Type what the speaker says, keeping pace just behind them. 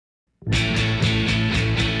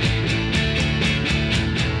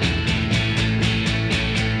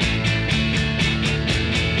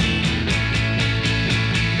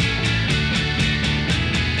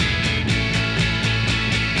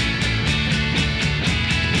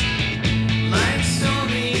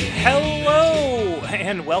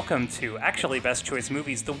and welcome to Actually Best Choice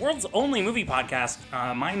Movies, the world's only movie podcast.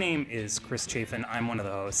 My name is Chris Chafin. I'm one of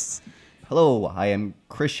the hosts. Hello, I am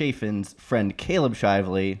Chris Chafin's friend Caleb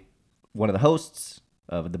Shively, one of the hosts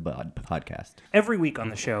of the podcast. Every week on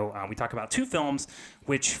the show, we talk about two films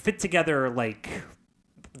which fit together like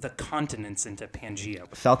the continents into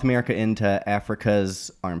Pangea. South America into Africa's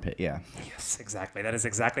armpit, yeah. Yes, exactly. That is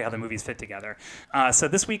exactly how the movies fit together. So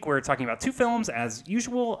this week we're talking about two films as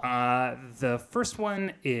usual. The first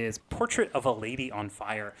one is Portrait of a Lady on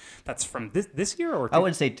Fire. That's from this year? Or I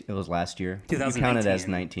would say it was last year. 2019. You count it as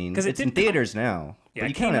 19. Because it's in theaters now. Yeah, but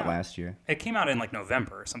you count it last year. It came out in like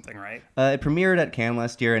November or something, right? It premiered at Cannes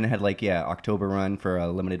last year and it had October run for a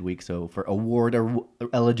limited week, so for award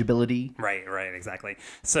eligibility. Right, exactly.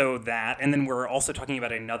 So that, and then we're also talking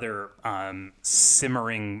about another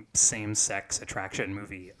simmering same-sex attraction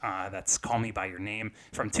movie that's Call Me By Your Name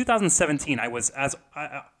from 2017. I was, as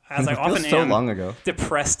I often so am, long ago.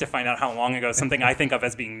 Depressed to find out how long ago something I think of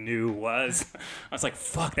as being new was. I was like,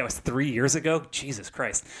 fuck, that was 3 years ago? Jesus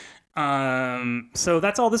Christ. So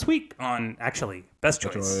that's all this week on Actually Best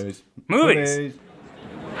Choice Movies.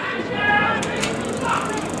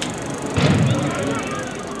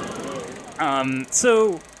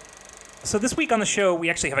 So this week on the show,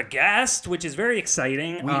 we actually have a guest, which is very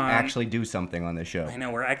exciting. We actually do something on this show. I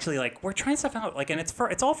know, we're actually we're trying stuff out, and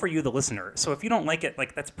it's all for you, the listener. So if you don't like it,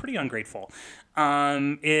 that's pretty ungrateful.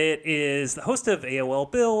 It is the host of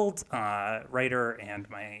AOL Build, writer, and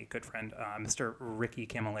my good friend, Mr. Ricky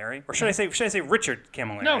Camilleri, or should I say Richard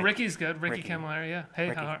Camilleri? No, Ricky's good. Ricky Camilleri, yeah. Hey,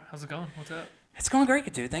 Ricky. How's it going? What's up? It's going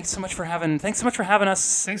great, dude. Thanks so much for having us.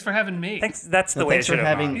 Thanks for having me. Thanks. That's the way it should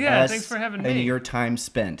have gone. Yeah, thanks for having me. And your time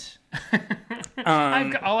spent.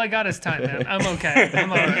 All I got is time, man. I'm okay. I'm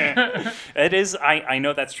all right. It is. I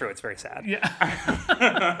know that's true. It's very sad. Yeah.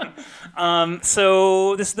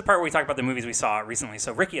 So this is the part where we talk about the movies we saw recently.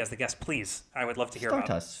 So Ricky, as the guest, please, I would love to hear Start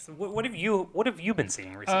about us. So what have you been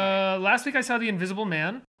seeing recently? Last week I saw The Invisible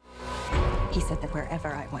Man. He said that wherever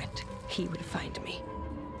I went, he would find me.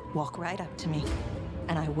 Walk right up to me,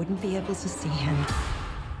 and I wouldn't be able to see him.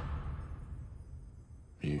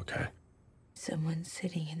 Are you okay? Someone's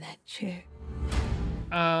sitting in that chair.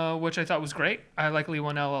 Which I thought was great. I like Leigh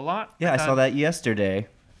Whannell a lot. Yeah, I saw that yesterday.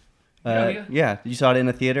 Yeah? Yeah, you saw it in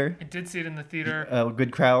the theater? I did see it in the theater.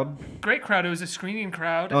 Good crowd? Great crowd. It was a screening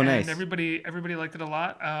crowd. Oh, nice. And everybody liked it a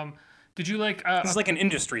lot. Did you like... this is like an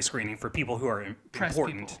industry screening for people who are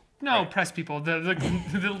important. People. No, right. Press people,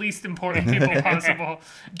 the least important people possible,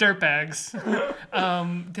 dirtbags.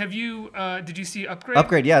 Did you see Upgrade?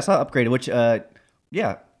 Upgrade, yeah, I saw Upgrade, which,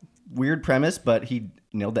 weird premise, but he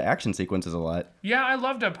nailed the action sequences a lot. Yeah, I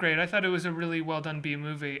loved Upgrade. I thought it was a really well done B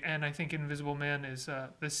movie, and I think Invisible Man is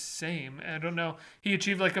the same. I don't know. He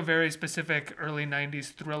achieved a very specific early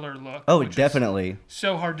 '90s thriller look. Oh, definitely.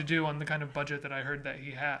 So hard to do on the kind of budget that I heard that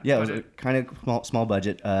he had. Yeah, it was a kind of small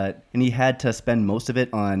budget, and he had to spend most of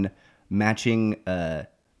it on matching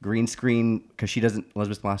green screen because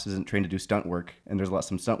Elizabeth Moss isn't trained to do stunt work, and there's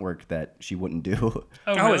some stunt work that she wouldn't do.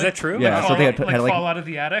 Oh, really? Is that true? Yeah, so they had fall out of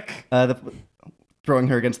the attic. Throwing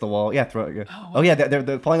her against the wall. Yeah, they're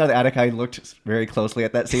falling out of the attic. I looked very closely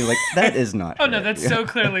at that scene. That is not. Oh, no, that's so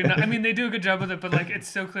clearly not. I mean, they do a good job with it, but it's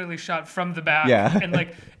so clearly shot from the back. Yeah. And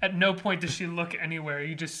at no point does she look anywhere.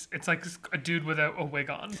 It's like a dude with a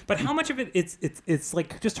wig on. But how much of it it's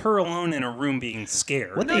just her alone in a room being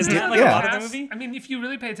scared? Isn't that a lot of the movie? I mean, if you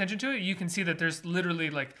really pay attention to it, you can see that there's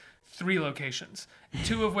literally 3 locations,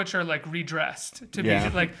 2 of which are redressed to be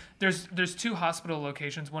there's 2 hospital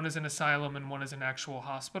locations. One is an asylum and one is an actual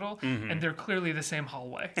hospital, and they're clearly the same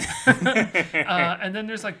hallway. And then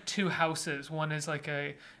there's 2 houses. One is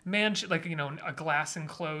a mansion, a glass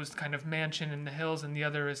enclosed kind of mansion in the hills, and the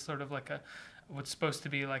other is sort of what's supposed to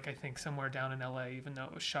be I think somewhere down in LA, even though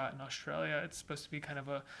it was shot in Australia. It's supposed to be kind of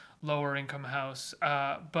a lower income house,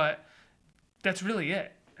 but that's really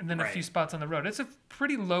it. And then a few spots on the road. It's a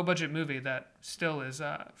pretty low budget movie that still is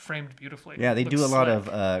framed beautifully. Yeah, they do a lot of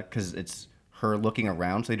because it's her looking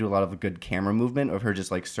around, so they do a lot of good camera movement of her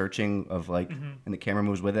just searching of and the camera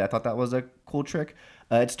moves with it. I thought that was a cool trick.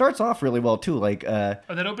 It starts off really well too.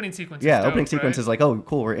 That opening sequence. Yeah, is dope, opening sequence right? is oh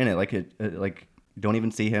cool, we're in it. You don't even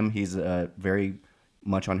see him. He's very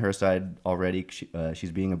much on her side already.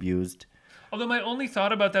 She's being abused. Although my only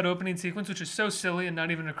thought about that opening sequence, which is so silly and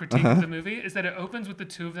not even a critique of the movie, is that it opens with the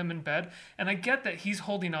 2 of them in bed. And I get that he's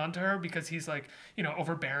holding on to her because he's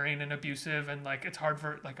overbearing and abusive. And it's hard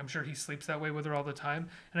for, I'm sure he sleeps that way with her all the time.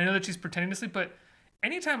 And I know that she's pretending to sleep. But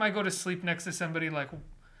anytime I go to sleep next to somebody,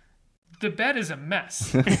 the bed is a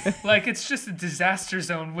mess. Like, it's just a disaster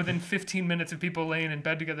zone within 15 minutes of people laying in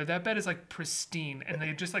bed together. That bed is like pristine, and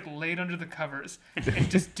they just like laid under the covers and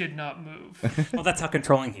just did not move. Well, that's how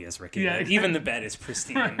controlling he is, Ricky. Yeah, Like, even the bed is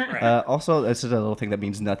pristine. Right. Also, this is a little thing that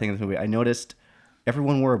means nothing in this movie. I noticed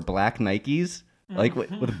everyone wore black Nikes, like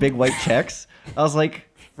with big white checks. I was like,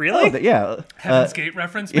 Really? Oh, yeah. Heaven's Gate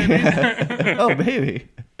reference, maybe? Oh, baby.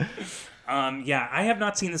 Yeah, I have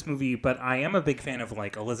not seen this movie, but I am a big fan of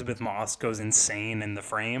like Elizabeth Moss goes insane in The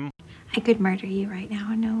Frame. I could murder you right now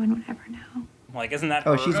and no one would ever know. Like, isn't that?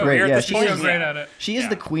 Oh, her? she's We're great. at Yeah, this she point? so is- great at it. She is Yeah.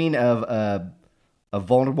 the queen of a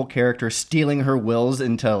vulnerable character stealing her wills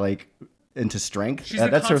into strength. She's the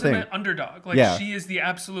that's her consummate thing. underdog. Like, Yeah. she is the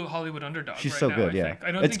absolute Hollywood underdog. She's right so now, good, I yeah. think.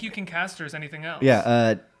 I don't It's- think you can cast her as anything else.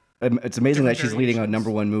 Yeah. It's amazing that Different she's leading a variations.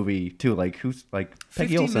 number one movie too. Like who's like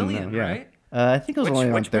Peggy 50 Olsen? million, yeah. right? I think it was only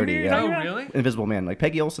around which movie 30. are you Yeah. talking Oh, about? really? Invisible Man. Like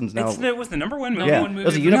Peggy Olsen's now. It was the number one movie. Yeah. One It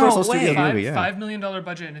was a movie. Universal No Studios way. movie. Yeah. $5 million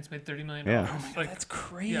budget, and it's made $30 million. Yeah. Like, That's yeah,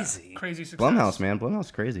 crazy. crazy success. Blumhouse, man.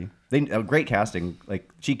 Blumhouse, crazy. They great casting. Like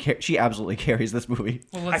she absolutely carries this movie.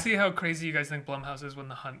 Well, let's see how crazy you guys think Blumhouse is when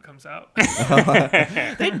The Hunt comes out.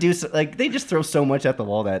 They do they just throw so much at the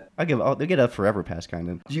wall that they get a forever pass kind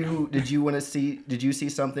of. Did you see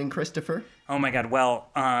something, Christopher? Oh my God. Well,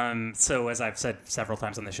 so as I've said several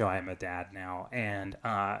times on the show, I am a dad now. And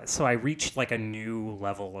so I reached like a new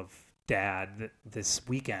level of dad this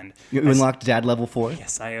weekend. You unlocked Dad level 4.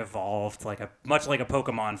 Yes, I evolved much like a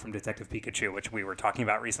Pokemon from Detective Pikachu, which we were talking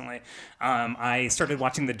about recently. I started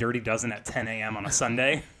watching The Dirty Dozen at 10 a.m. on a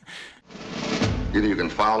Sunday. Either you can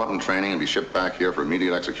foul up in training and be shipped back here for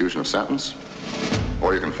immediate execution of sentence,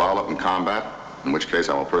 or you can foul up in combat, in which case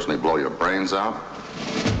I will personally blow your brains out,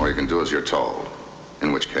 or you can do as you're told,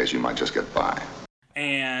 in which case you might just get by.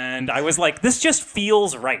 And I was like, this just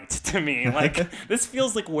feels right to me. Like, this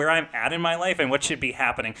feels like where I'm at in my life and what should be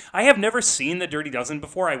happening. I have never seen The Dirty Dozen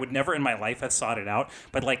before. I would never in my life have sought it out.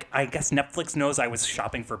 But, like, I guess Netflix knows I was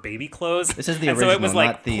shopping for baby clothes. This is the and so it was original, like,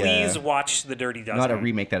 not the, please watch The Dirty Dozen. Not a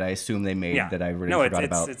remake that I assume they made Yeah. that I really no, forgot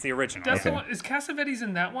about. it's the original. That's the Okay. one. Is Cassavetes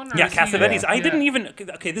in that one? Or Yeah, is he- Cassavetes. I Yeah. didn't even...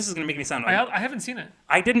 Okay, this is going to make me sound... I haven't seen it.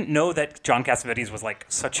 I didn't know that John Cassavetes was, like,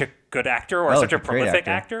 such a good actor or Oh, such a he's a great prolific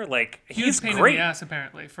actor. actor. Like, He he's was a pain great. in the ass,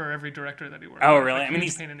 apparently, for every director that he worked Oh, with. really? Like, I mean,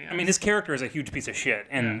 huge pain in the ass. his character is a huge piece of shit,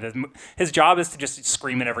 and his job is to just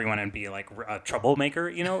scream at everyone and be like a troublemaker,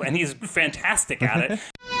 you know. And he's fantastic at it.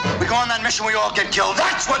 We go on that mission, we all get killed.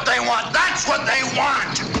 That's what they want. That's what they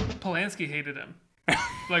want. Polanski hated him.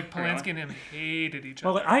 Like, Polanski and him hated each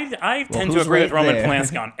Well, other. I tend to who's agree with right Roman there?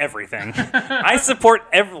 Polanski on everything. I support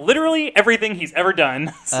literally everything he's ever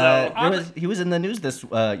done. So He was in the news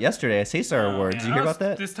yesterday at Cesar Awards. Did you hear about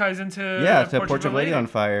that? This ties into Yeah, to Portrait of a Lady on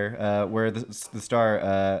Fire, where the star.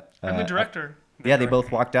 And the director. Yeah, they both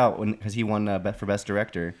walked out because he won for Best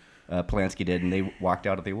Director. Polanski did, and they walked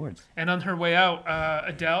out of the awards. And on her way out,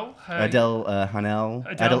 Adele Hanel,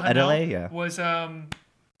 Hanel Adele, yeah. was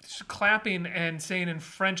clapping and saying in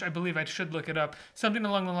French, I believe I should look it up, something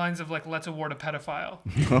along the lines of like, "Let's award a pedophile,"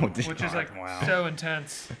 Oh, which is like wow. so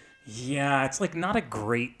intense. yeah, it's like not a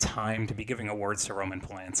great time to be giving awards to Roman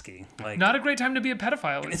Polanski. Like, Not a great time to be a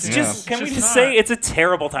pedophile. it it's seems. just. Can we It's just not. say it's a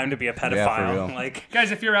terrible time to be a pedophile? real. Like.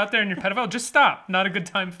 Guys, if you're out there and you're a pedophile, just stop. Not a good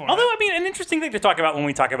time for Although, it. I mean, an interesting thing to talk about when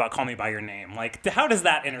we talk about Call Me By Your Name, like, how does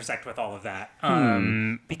that intersect with all of that?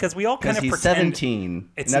 Because we all kind Because of he's pretend 17.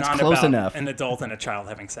 it's and that's not close about enough. an adult and a child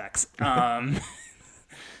having sex.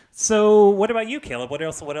 So, what about you, Caleb? What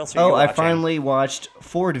else are you Oh, I watching? finally watched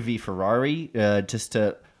Ford v Ferrari just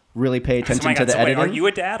to really pay Oh attention my to God, the so wait, editing. are you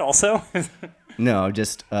a dad also? No,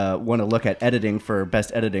 just want to look at editing for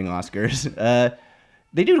Best Editing Oscars.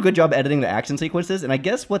 They do a good job editing the action sequences, and I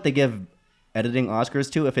guess what they give editing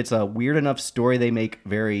Oscars to, if it's a weird enough story they make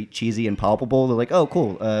very cheesy and palpable, they're like, oh,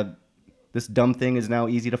 cool, this dumb thing is now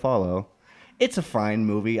easy to follow. It's a fine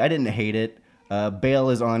movie. I didn't hate it. Bale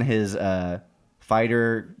is on his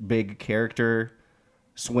fighter, big character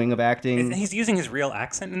swing of acting. He's using his real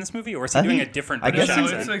accent in this movie, or is he doing a different I British guess No,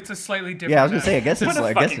 he's- accent? it's a slightly different. Yeah, I was gonna say, I accent. guess it's What a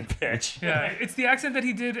like, I fucking guess bitch. Yeah, it's the accent that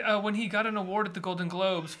he did when he got an award at the Golden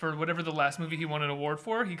Globes for whatever the last movie he won an award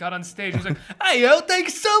for. He got on stage. He was like, "Hey, yo,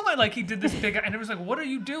 thanks so much!" Like he did this big, and it was like, "What are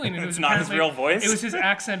you doing?" And it was not his apparently- real voice? It was his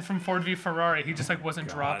accent from Ford v Ferrari. He just like wasn't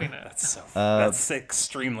dropping it. That's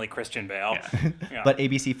extremely Christian Bale. Yeah. But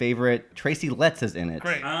ABC favorite Tracy Letts is in it.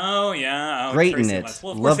 Great. Oh yeah, oh, Great in Tracy it. Letts.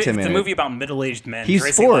 Well, of Loved course, him it's in a it. movie about middle-aged men. He's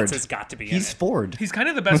Tracy Ford. Letts has got to be in He's it. Ford. He's kind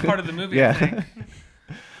of the best part of the movie. Yeah. I think.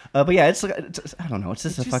 But yeah, it's I don't know. It's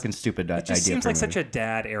just a fucking stupid It idea. just seems for like a such movie. a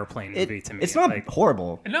dad airplane movie to me. It's not Like,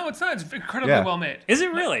 horrible. No, it's not. It's incredibly Yeah. well made. is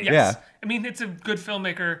it really? Yes. Yeah. I mean, it's a good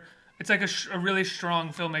filmmaker. It's like a really strong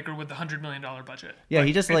filmmaker with the $100 million budget. Yeah,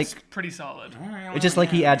 he just it's pretty solid. It's just like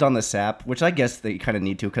he adds on the sap, which I guess they kind of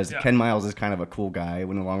need to because Ken Miles is kind of a cool guy.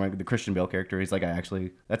 When along with the Christian Bale character, he's like,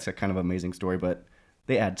 that's a kind of amazing story, but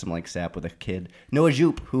they add some like sap with a kid. Noah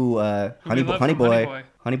Jupe, who Honey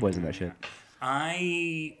Boy's in that shit.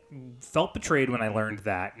 I felt betrayed when I learned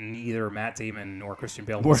that neither Matt Damon nor Christian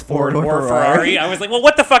Bale Was was Ford Ford or or Ferrari. Ferrari. I was like, well,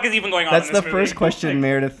 what the fuck is even going on That's in this the movie? first question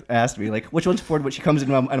Meredith asked me. Like, which one's Ford? When she comes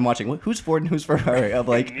in and I'm watching, who's Ford and who's Ferrari? I'm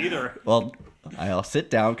like, Neither. Well, I'll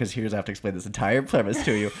sit down because I have to explain this entire premise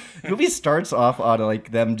to you. The movie starts off on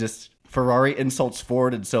like them just Ferrari insults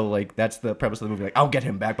Ford, and so like that's the premise of the movie. Like, I'll get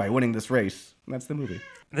him back by winning this race. And that's the movie.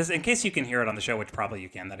 This, in case you can hear it on the show, which probably you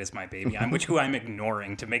can, that is my baby. Who I'm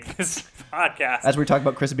ignoring to make this podcast. As we're talking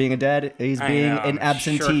about Chris being a dad, he's being an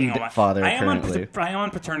absentee father currently. I am on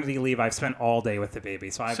paternity leave. I've spent all day with the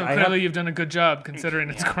baby, so Clearly you've done a good job considering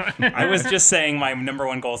it's crime. I was just saying my number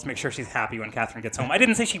one goal is to make sure she's happy when Catherine gets home. I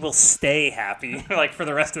didn't say she will stay happy like for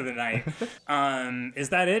the rest of the night. Is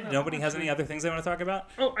that it? Nobody has any other things they want to talk about?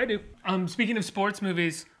 Oh, I do. Speaking of sports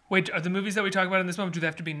movies, wait, are the movies that we talk about in this moment, do they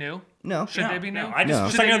have to be new? No. Should they be new? I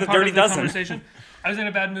just Should talking they about be the part Dirty of the Dozen. conversation? I was in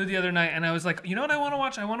a bad mood the other night, and I was like, you know what I want to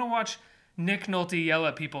watch? I want to watch Nick Nolte yell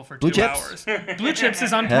at people for Blue 2 Chips? hours. Blue Chips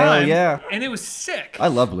is on Hell Prime. yeah. And it was sick. I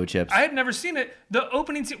love Blue Chips. I had never seen it. The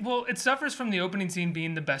opening scene, well, it suffers from the opening scene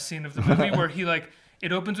being the best scene of the movie, where he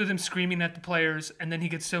it opens with him screaming at the players, and then he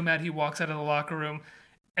gets so mad he walks out of the locker room.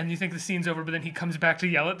 And you think the scene's over, but then he comes back to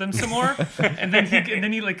yell at them some more, and then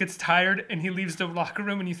he gets tired and he leaves the locker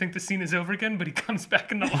room, and you think the scene is over again, but he comes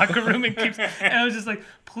back in the locker room and keeps. And I was just like,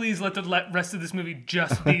 please let the rest of this movie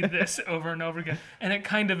just be this over and over again. And it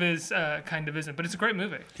kind of is, kind of isn't, but it's a great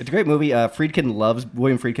movie. It's a great movie. William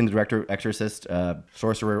Friedkin, the director of Exorcist,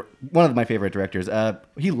 Sorcerer, one of my favorite directors.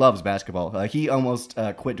 He loves basketball. He almost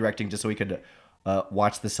quit directing just so he could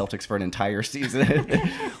watch the Celtics for an entire season.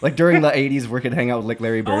 Like during the 80s, we could hang out with like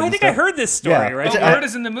Larry Bird. Oh, I think I heard this story, Yeah. right? Bird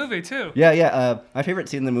is in the movie too. Yeah. My favorite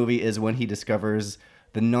scene in the movie is when he discovers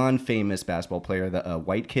the non-famous basketball player, the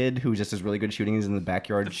white kid who just is really good shooting. He's in the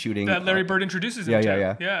backyard shooting. That Larry Bird introduces him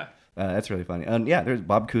to. Yeah. That's really funny. There's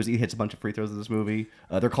Bob Cousy hits a bunch of free throws in this movie.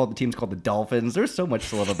 The team's called the Dolphins. There's so much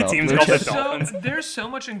to love about. Team's called the Dolphins. So there's so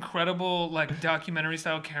much incredible like documentary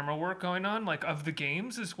style camera work going on, like of the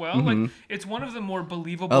games as well. Like it's one of the more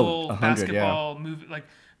believable 100,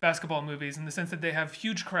 basketball movies in the sense that they have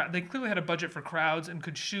huge crowd. They clearly had a budget for crowds and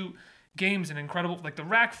could shoot games in incredible, like the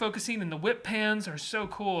rack focusing and the whip pans are so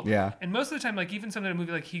cool. Yeah. And most of the time, like even something in a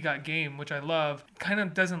movie like He Got Game, which I love, kind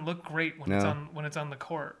of doesn't look great when it's on the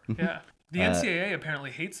court. Yeah. The NCAA apparently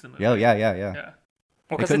hates the movie. Yeah. Yeah.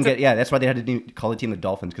 Well, They couldn't get that's why they had to call the team the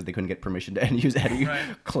Dolphins, because they couldn't get permission to use any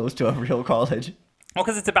close to a real college. Well,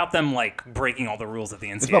 because it's about them like breaking all the rules of the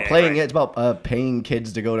NCAA. It's about playing. Right? It's about paying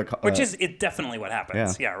kids to go to college. Which is definitely what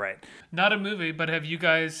happens. Yeah, right. Not a movie, but have you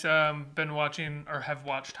guys been watching or have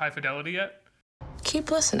watched High Fidelity yet? Keep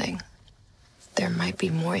listening. There might be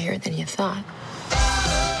more here than you thought.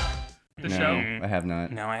 The show? I have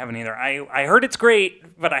not. No, I haven't either. I heard it's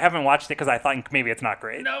great, but I haven't watched it because I thought maybe it's not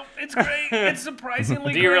great. No, it's great. It's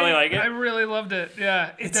surprisingly great. Do you really like it? I really loved it.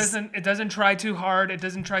 Yeah, it doesn't try too hard. It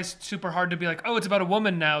doesn't try super hard to be like, oh, it's about a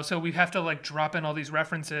woman now, so we have to like drop in all these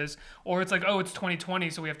references, or it's like, oh, it's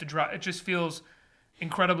 2020, so we have to drop. It just feels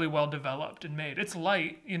incredibly well developed and made. It's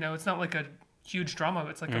light, it's not like a huge drama.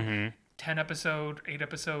 It's like a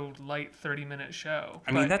 8-episode light 30-minute show.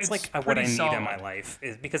 I mean, that's like what I need in my life,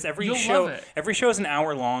 is because every show is an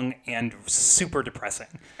hour long and super depressing.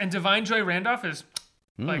 And Divine Joy Randolph is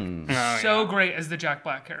great as the Jack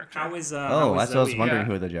Black character. How is that's what I was wondering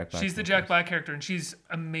who the Jack Black. She's the Jack Black character, and she's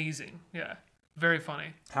amazing. Yeah, very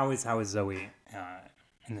funny. How is Zoe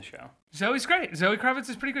in the show? Zoe's great. Zoe Kravitz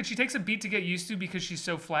is pretty good. She takes a beat to get used to because she's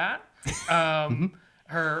so flat.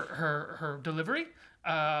 Her delivery.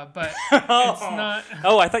 But it's not.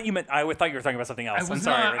 Oh, I thought you were talking about something else.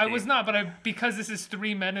 I was not. But because this is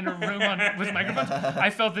 3 men in a room with microphones, I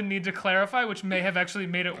felt the need to clarify, which may have actually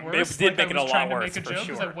made it worse. It did make it a lot worse. I was trying to make a joke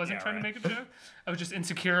because I wasn't trying to make a joke. I was just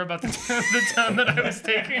insecure about the tone that I was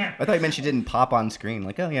taking. I thought you meant she didn't pop on screen.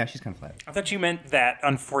 Like, oh yeah, she's kind of flat. I thought you meant that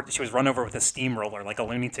she was run over with a steamroller like a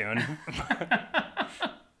Looney Tune.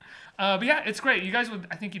 But yeah, it's great. You guys would.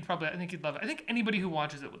 I think you'd love it. I think anybody who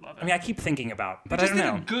watches it would love it. I mean, I keep thinking about, but they I just don't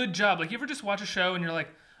know. did a good job. Like, you ever just watch a show and you're like,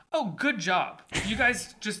 oh, good job. You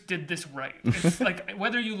guys just did this right. It's like,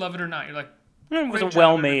 whether you love it or not, you're like, it was a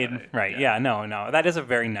well-made, right? Yeah, no, that is a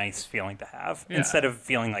very nice feeling to have, instead of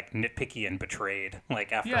feeling like nitpicky and betrayed,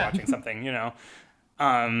 like after watching something,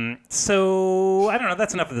 So I don't know.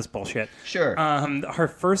 That's enough of this bullshit. Sure. Our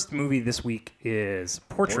first movie this week is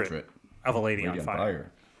Portrait of a Lady on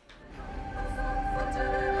Fire.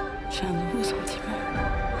 J'ai un nouveau sentiment.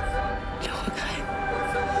 Le regret.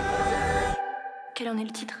 Quel en est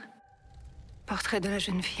le titre? Portrait de la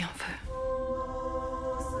jeune fille en feu.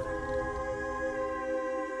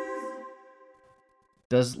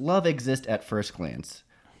 Does love exist at first glance?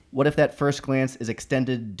 What if that first glance is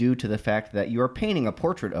extended due to the fact that you are painting a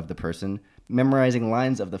portrait of the person, memorizing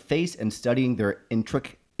lines of the face, and studying their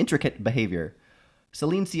intricate behavior?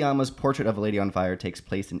 Celine Sciamma's Portrait of a Lady on Fire takes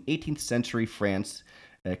place in 18th century France.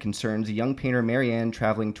 It concerns young painter Marianne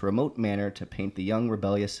traveling to a remote manor to paint the young,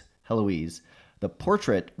 rebellious Heloise. The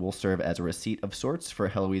portrait will serve as a receipt of sorts for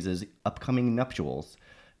Heloise's upcoming nuptials.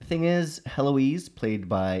 The thing is, Heloise, played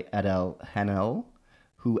by Adèle Haenel,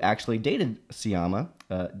 who actually dated Sciamma,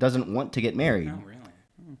 doesn't want to get married. Oh, really?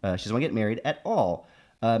 She doesn't want to get married at all,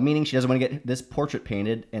 meaning she doesn't want to get this portrait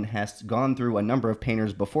painted and has gone through a number of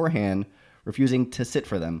painters beforehand, refusing to sit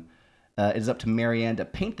for them. It is up to Marianne to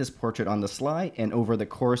paint this portrait on the sly, and over the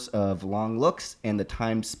course of long looks and the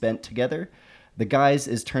time spent together, the guise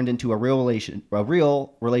is turned into a real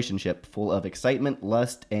relationship full of excitement,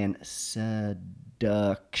 lust, and seduction.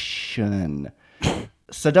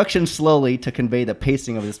 Seduction slowly to convey the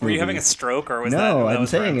pacing of this movie. Were you having a stroke, or was No, that I'm was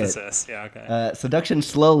saying for it. emphasis? Yeah, okay. Seduction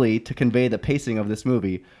slowly to convey the pacing of this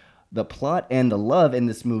movie. The plot and the love in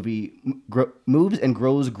this movie moves and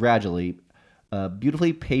grows gradually,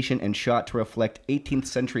 beautifully patient and shot to reflect 18th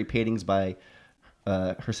century paintings by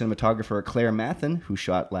her cinematographer Claire Mathin, who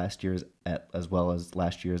shot last year's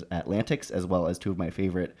Atlantics, as well as two of my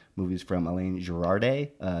favorite movies from Alain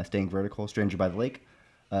Girardet, Staying Vertical, Stranger by the Lake.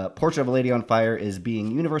 Portrait of a Lady on Fire is being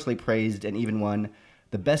universally praised and even won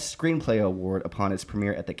the Best Screenplay Award upon its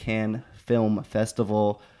premiere at the Cannes Film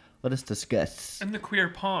Festival. Let us discuss. And the Queer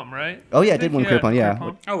Palm, right? Oh, yeah, it did win Queer Palm, yeah.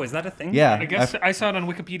 Palm. Oh, is that a thing? Yeah. I guess I saw it on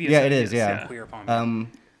Wikipedia. Yeah, so it is, yeah. Queer Palm.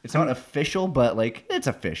 It's not official, but, like, it's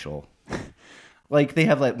official. Like, they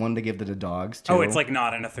have, like, one to give to the dogs, too. Oh, it's, like,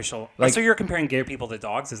 not an official... Like- so you're comparing gay people to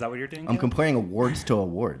dogs? Is that what you're doing? I'm Caleb? comparing awards to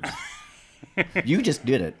awards. You just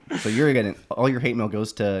did it. So you're getting... All your hate mail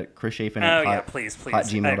goes to Chris Chafin at please.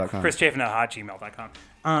 hotgmail.com.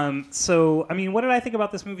 ChrisChafin@hotgmail.com. So, I mean, what did I think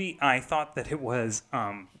about this movie? I thought that it was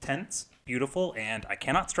tense, beautiful, and I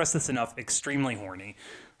cannot stress this enough, extremely horny.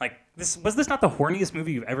 Like, was this not the horniest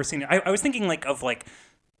movie you've ever seen? I was thinking, like, of, like,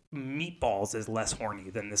 Meatballs is less horny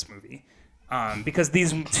than this movie. Because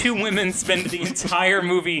these two women spend the entire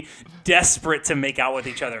movie desperate to make out with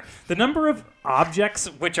each other. The number of objects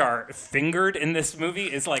which are fingered in this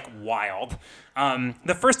movie is, like, wild.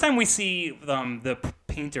 The first time we see the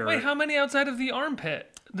painter... Wait, how many outside of the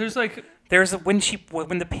armpit? There's like... There's when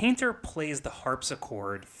the painter plays the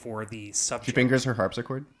harpsichord for the subject. She fingers her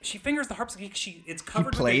harpsichord? She fingers the harpsichord. It's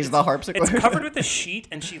covered. Plays the harpsichord? It's covered with a sheet,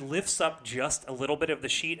 and she lifts up just a little bit of the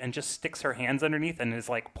sheet and just sticks her hands underneath and is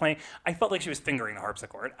like playing. I felt like she was fingering the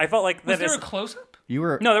harpsichord. I felt like Was that there is. a close-up?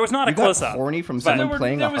 No, there was not a close-up. You got horny from But- someone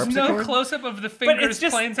playing a There was harpsichord? no close-up of the But fingers it's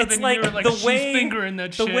just playing something. it's like You were like, the she's way fingering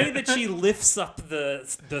that the shit. way that she lifts up the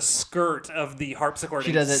skirt of the harpsichord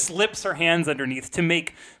She and does it- slips her hands underneath to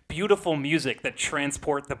make beautiful music that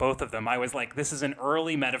transport the both of them. I was like, this is an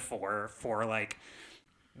early metaphor for, like,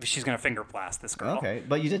 she's gonna finger blast this girl. Okay,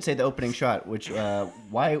 but you did say the opening shot, which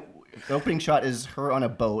why the opening shot is her on a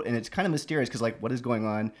boat, and it's kind of mysterious because, like, what is going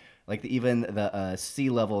on? Like, even the sea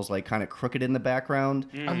levels, like, kind of crooked in the background.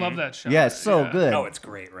 I love that shot. Yeah, it's so good. Oh, it's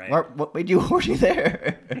great, right? What made you horny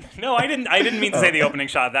there? No, I didn't mean to say the opening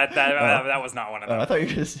shot. That was not one of them. I thought you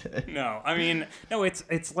were just No, I mean, no,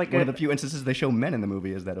 it's like one of the few instances they show men in the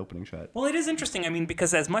movie is that opening shot. Well, it is interesting. I mean,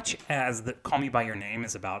 because as much as Call Me by Your Name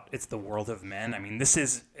is about, it's the world of men. I mean, this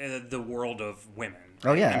is the world of women.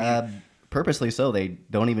 Oh right? yeah, I mean, purposely so. They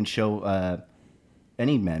don't even show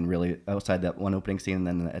any men really outside that one opening scene, and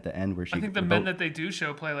then at the end where she. I think the men that they do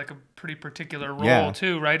show play like a pretty particular role Yeah.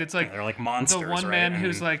 too, right? It's like they're like monsters. the one right? man I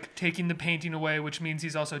who's mean, like taking the painting away, which means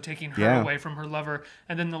he's also taking her Yeah. away from her lover.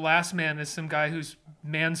 And then the last man is some guy who's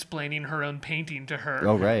mansplaining her own painting to her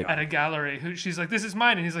Oh, right. at a gallery. Who she's like, "This is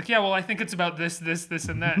mine," and he's like, "Yeah, well, I think it's about this, this, this,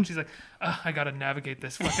 and that." And she's like, "I gotta navigate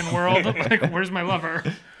this fucking world. Like, where's my lover?"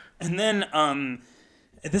 And then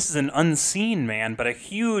this is an unseen man, but a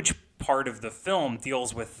huge part of the film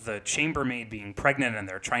deals with the chambermaid being pregnant, and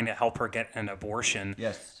they're trying to help her get an abortion.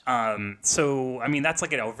 Yes. So I mean, that's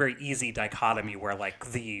like a very easy dichotomy where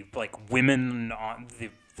the women on the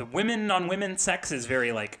women on women sex is very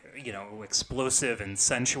explosive and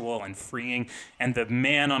sensual and freeing, and the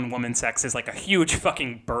man on woman sex is like a huge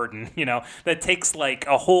fucking burden, that takes like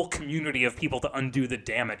a whole community of people to undo the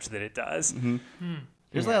damage that it does. Mm-hmm.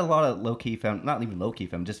 There's like a lot of low-key not even low-key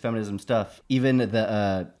just feminism stuff. Even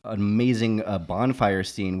the amazing bonfire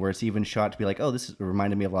scene where it's even shot to be like, oh, this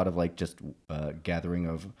reminded me a lot of like just gathering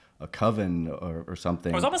of a coven or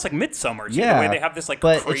something. It was almost like Midsummer, too, yeah, the way they have this like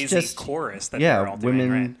crazy chorus that they're all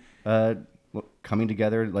doing, right? Coming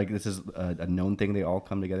together, like this is a known thing. They all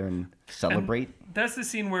come together and celebrate. And that's the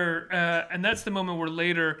scene where, and that's the moment where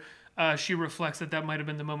later she reflects that might have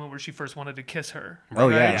been the moment where she first wanted to kiss her. Oh,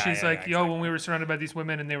 yeah. She's like, yo, when we were surrounded by these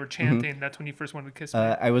women and they were chanting, that's when you first wanted to kiss me.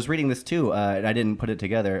 I was reading this too, and I didn't put it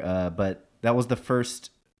together, but that was the first.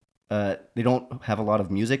 They don't have a lot of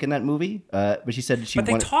music in that movie, but she said But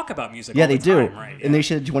they talk about music. Yeah, all the they do. time, right? And they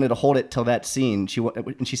said she wanted to hold it till that scene.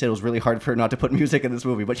 And she said it was really hard for her not to put music in this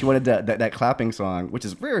movie, but she wanted that clapping song, which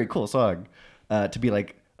is a very cool song, to be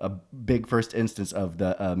like a big first instance of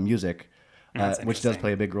the music. Which does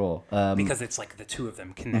play a big role. Because it's like the two of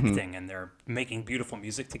them connecting and they're making beautiful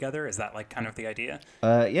music together. Is that like kind of the idea?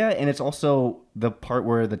 Yeah, and it's also the part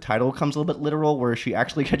where the title comes a little bit literal, where she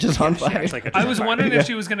actually catches on fire. I was wondering if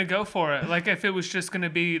she was going to go for it. Like if it was just going to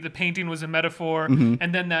be the painting was a metaphor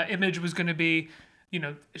and then that image was going to be,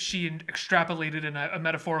 she extrapolated a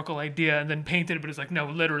metaphorical idea and then painted it, but it's like, no,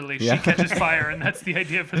 literally, she catches fire, and that's the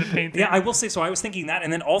idea for the painting. Yeah, I will say, so I was thinking that,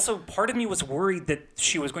 and then also part of me was worried that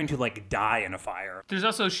she was going to, like, die in a fire. There's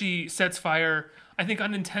also, she sets fire, I think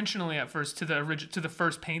unintentionally at first, to the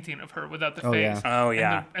first painting of her without the face. Yeah. Oh,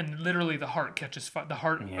 yeah. And literally the heart catches fire. The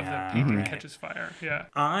heart of the painting catches fire.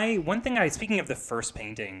 Yeah. One thing speaking of the first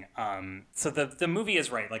painting, so the movie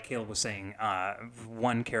is right, like Caleb was saying,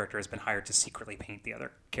 one character has been hired to secretly paint the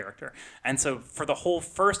other character. And so for the whole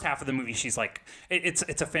first half of the movie, she's like, it's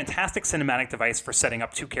a fantastic cinematic device for setting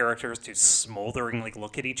up two characters to smolderingly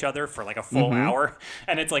look at each other for like a full hour.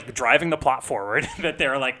 And it's like driving the plot forward that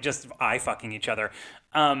they're like just eye fucking each other.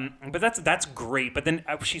 But that's great. But then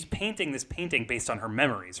she's painting this painting based on her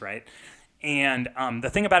memories, right? And the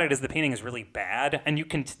thing about it is the painting is really bad, and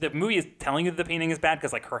the movie is telling you that the painting is bad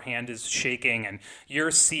because like her hand is shaking and you're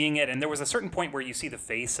seeing it. And there was a certain point where you see the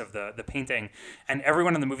face of the painting, and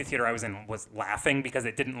everyone in the movie theater I was in was laughing because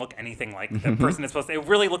it didn't look anything like the person it's supposed to. It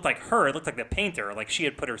really looked like her. It looked like the painter, like she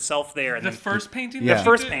had put herself there. And the first painting. The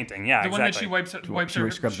first painting, yeah, the exactly. one that she wipes her.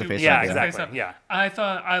 Scrubs the face. Yeah, up, exactly. Yeah.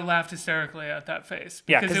 I laughed hysterically at that face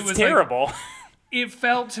because it was terrible. Like, it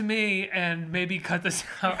felt to me, and maybe cut this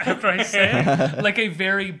out after I say it, like a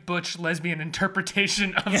very butch lesbian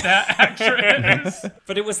interpretation of that actress.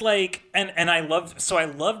 But it was like, and I loved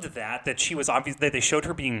that she was obvious, that they showed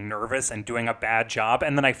her being nervous and doing a bad job,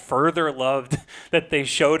 and then I further loved that they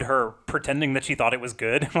showed her pretending that she thought it was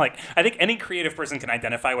good. Like, I think any creative person can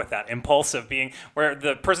identify with that impulse of being, where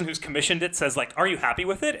the person who's commissioned it says like, "Are you happy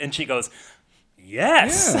with it?" And she goes,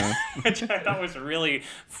 "Yes," which I thought was really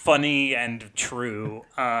funny and true.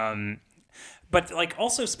 But like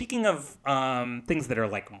also speaking of things that are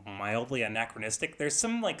like mildly anachronistic, there's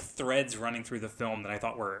some like threads running through the film that I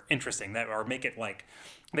thought were interesting or make it like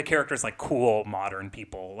the characters like cool modern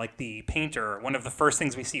people. Like the painter, one of the first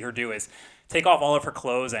things we see her do is take off all of her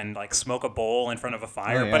clothes and like smoke a bowl in front of a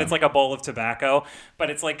fire, but it's like a bowl of tobacco. But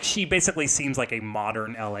it's like she basically seems like a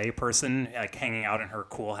modern LA person, like hanging out in her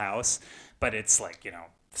cool house. But it's like,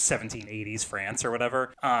 1780s France or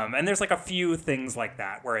whatever. And there's like a few things like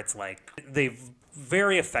that where it's like they've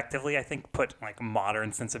very effectively, I think, put like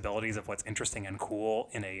modern sensibilities of what's interesting and cool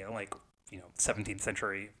in a like, 17th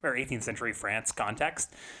century or 18th century France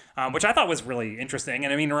context, which I thought was really interesting.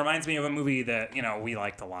 And I mean, it reminds me of a movie that, we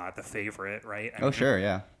liked a lot, The Favorite, right? I mean, sure,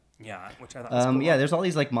 yeah. Yeah, which I thought was cool. Yeah, there's all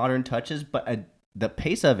these like modern touches, but the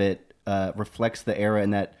pace of it reflects the era in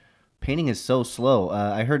that painting is so slow.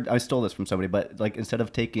 I stole this from somebody, but like instead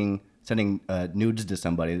of sending nudes to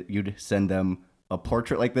somebody, you'd send them a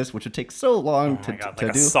portrait like this, which would take so long to like do.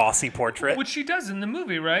 A saucy portrait, which she does in the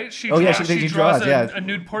movie, right? She draws a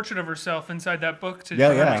nude portrait of herself inside that book to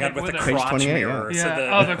with the crotch mirror.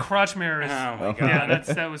 Yeah. The crotch mirror. Oh my god. Yeah,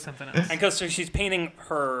 that was something else. And so she's painting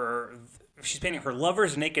her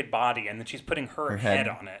lover's naked body, and then she's putting her head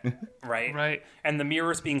on it, right? Right. And the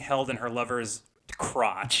mirror's being held in her lover's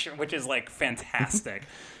crotch, which is like fantastic.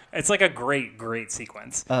 It's like a great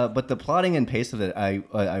sequence. But the plotting and pace of it,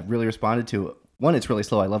 I really responded to. One, it's really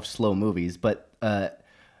slow. I love slow movies, but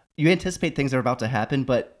you anticipate things are about to happen,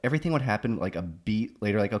 but everything would happen like a beat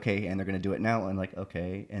later, like, okay, and they're going to do it now, and like,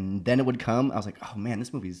 okay, and then it would come. I was like, oh man,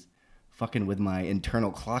 this movie's fucking with my internal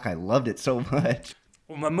clock. I loved it so much.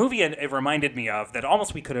 Well, a movie it reminded me of that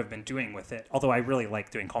almost we could have been doing with it, although I really like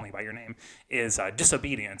doing Call Me By Your Name, is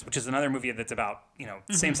Disobedience, which is another movie that's about,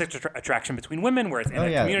 same-sex attraction between women, where it's in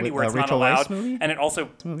a community where it's Rachel not allowed. Weisz movie? And it also,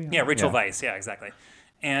 Rachel Weisz, yeah, exactly.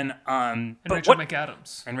 And Rachel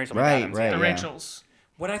McAdams. And Rachel McAdams. The Yeah. Rachels.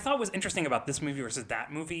 What I thought was interesting about this movie versus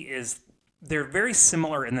that movie is they're very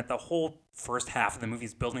similar in that the whole first half of the movie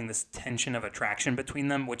is building this tension of attraction between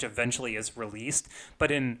them, which eventually is released.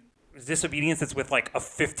 But in Disobedience, it's with like a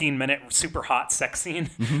 15-minute super hot sex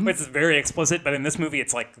scene, which is very explicit. But in this movie,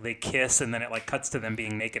 it's like they kiss and then it like cuts to them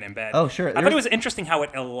being naked in bed. Oh, sure. I thought it was interesting how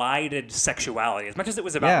it elided sexuality. As much as it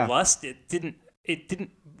was about lust, it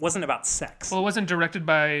wasn't about sex. Well, it wasn't directed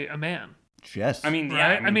by a man. Yes. I mean,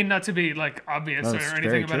 Right? I mean, not to be like obvious No, or it's anything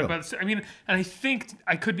very about it, true. but I mean, and I think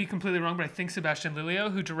I could be completely wrong, but I think Sebastian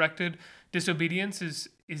Lelio, who directed Disobedience, is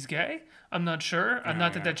gay. I'm not sure.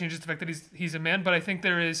 Not that changes the fact that he's a man, but I think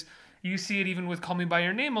there is. You see it even with Call Me by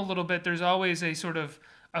Your Name a little bit. There's always a sort of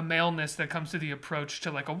a maleness that comes to the approach to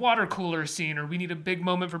like a water cooler scene, or we need a big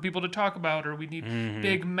moment for people to talk about, or we need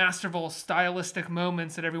big masterful stylistic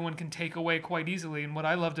moments that everyone can take away quite easily. And what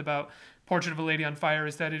I loved about Portrait of a Lady on Fire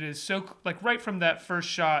is that it is so like right from that first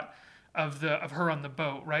shot of her on the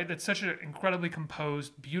boat, right? That's such an incredibly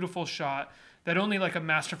composed, beautiful shot that only like a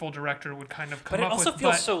masterful director would kind of come But it up also with.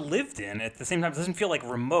 feels so lived in at the same time. It doesn't feel like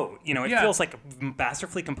remote. You know, it feels like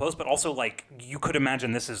masterfully composed, but also like you could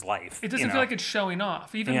imagine this is life. It doesn't feel like it's showing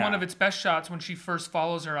off. Even one of its best shots when she first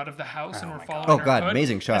follows her out of the house and we're following her hood,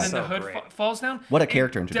 amazing shot. and then the hood falls down. What a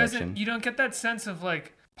character It doesn't- introduction. You don't get that sense of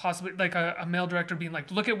like possibly like a male director being like,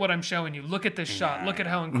 look at what I'm showing you. Look at this shot. Look at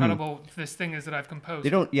how incredible this thing is that I've composed.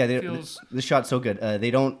 They don't. Yeah, feels... this shot's so good.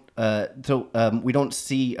 They don't. We don't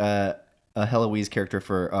see Heloise character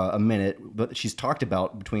for a minute, but she's talked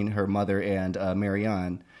about between her mother and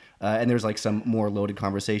Marianne, and there's like some more loaded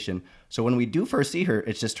conversation. So when we do first see her,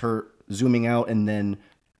 it's just her zooming out and then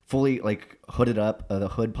fully like hooded up. The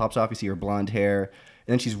hood pops off. You see her blonde hair,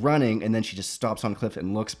 and then she's running, and then she just stops on a cliff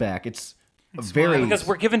and looks back. It's very because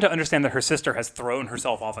we're given to understand that her sister has thrown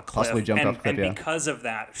herself off a cliff, Possibly jumped off a cliff, and because of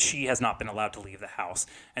that, she has not been allowed to leave the house,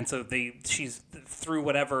 and so she's through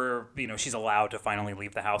whatever she's allowed to finally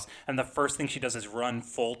leave the house, and the first thing she does is run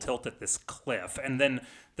full tilt at this cliff, and then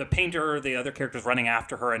the painter, the other character's running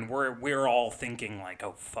after her, and we're all thinking like,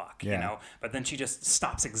 oh fuck, but then she just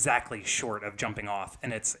stops exactly short of jumping off,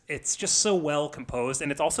 and it's just so well composed,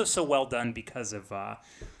 and it's also so well done because of.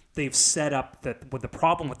 They've set up that what the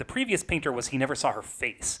problem with the previous painter was he never saw her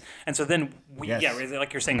face. And so then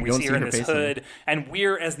like you're saying, we see her in this hood and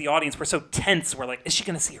we're as the audience, we're so tense. We're like, is she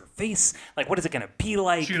going to see her face? Like, what is it going to be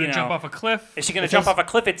like? Is she going to jump off a cliff? Is she going to jump off a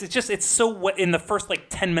cliff? It's so in the first like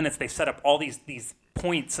 10 minutes, they set up all these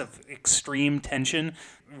points of extreme tension.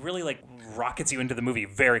 It really like rockets you into the movie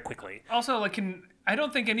very quickly. Also, like I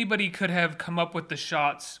don't think anybody could have come up with the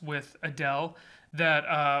shots with Adele that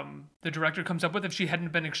the director comes up with if she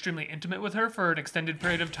hadn't been extremely intimate with her for an extended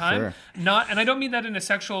period of time. Sure. And I don't mean that in a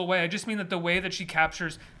sexual way. I just mean that the way that she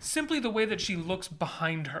captures, simply the way that she looks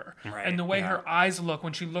behind her, and the way her eyes look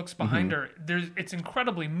when she looks behind her. It's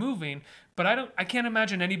incredibly moving. But I can't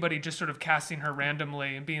imagine anybody just sort of casting her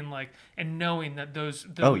randomly and being like, and knowing that those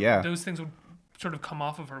things would sort of come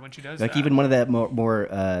off of her when she does like that. Even one of that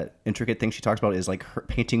more intricate things she talks about is like her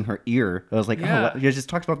painting her ear. I was like, oh, you just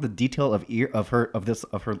talked about the detail of her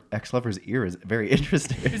ex-lover's ear is very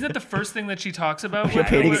interesting. Isn't that the first thing that she talks about?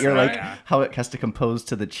 Painting an ear, like how it has to compose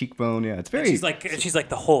to the cheekbone. Yeah, it's very. She's like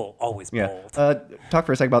the whole always bold. Talk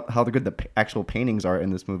for a second about how good the actual paintings are in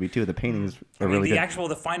this movie too. The paintings are really good.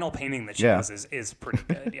 The final painting that she does is pretty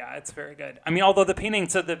good. Yeah, it's very good. I mean, although the painting,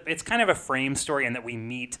 it's kind of a frame story in that we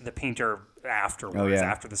meet the painter afterwards,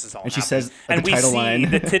 after this is all and happening. She says and the we title see line.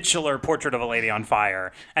 the titular Portrait of a Lady on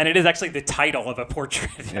Fire, and it is actually the title of a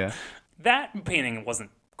portrait. Yeah. That painting wasn't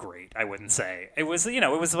great, I wouldn't say. It was, it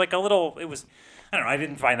was like a little, I don't know, I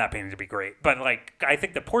didn't find that painting to be great, but like, I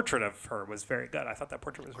think the portrait of her was very good. I thought that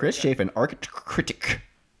portrait was Chris very good. Chafin, art critic.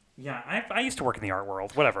 Yeah, I used to work in the art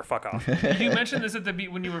world. Whatever, fuck off. You mentioned this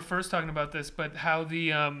when you were first talking about this, but how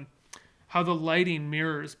the lighting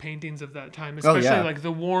mirrors paintings of that time, especially like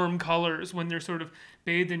the warm colors when they're sort of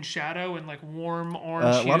bathed in shadow and like warm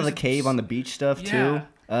orange. A lot of the cave on the beach stuff too.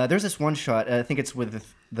 There's this one shot. I think it's with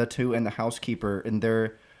the two and the housekeeper, and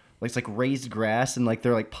they're like it's like raised grass, and like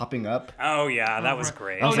they're like popping up. Oh yeah, that was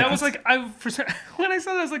great. When I saw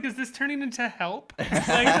that, I was like, "Is this turning into Help?"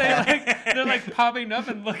 They're like popping up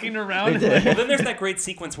and looking around. Well, then there's that great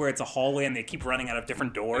sequence where it's a hallway and they keep running out of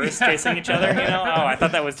different doors, chasing each other. Oh, I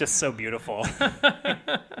thought that was just so beautiful.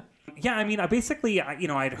 Yeah, I mean,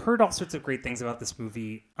 I'd heard all sorts of great things about this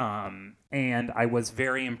movie, and I was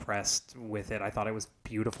very impressed with it. I thought it was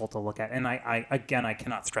beautiful to look at, and I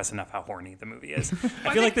cannot stress enough how horny the movie is.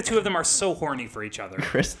 I feel like the two of them are so horny for each other.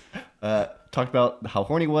 Chris talked about how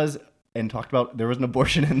horny he was. and talked about there was an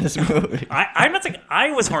abortion in this movie. I'm not saying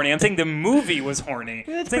I was horny. I'm saying the movie was horny.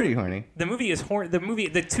 It's pretty horny. The movie is horny.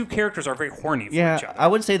 The two characters are very horny for each other. I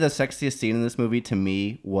would say the sexiest scene in this movie to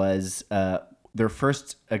me was their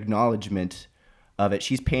first acknowledgement of it.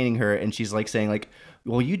 She's painting her, and she's like saying like,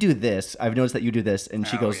 "Well, you do this. I've noticed that you do this," and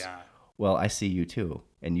she goes, "Well, I see you too,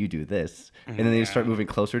 and you do this," and then they start moving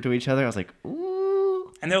closer to each other. I was like,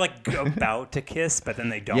 "Ooh." And they're like about to kiss, but then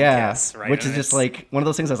they don't kiss, right? Which is just like one of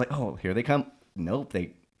those things I was like, oh, here they come. Nope,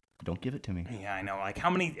 they don't give it to me. Yeah, I know. Like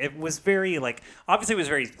how many, it was very like, obviously it was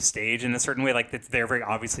very staged in a certain way. Like they're very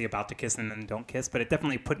obviously about to kiss and then don't kiss, but it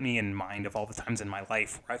definitely put me in mind of all the times in my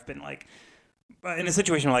life where I've been like, in a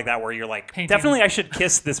situation like that where you're like, Painting. definitely I should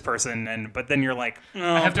kiss this person, but then you're like, oh,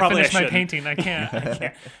 I have to probably finish I my shouldn't. painting. I can't.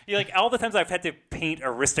 Yeah. You're like all the times I've had to paint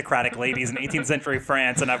aristocratic ladies in 18th century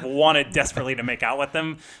France, and I've wanted desperately to make out with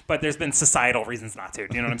them, but there's been societal reasons not to.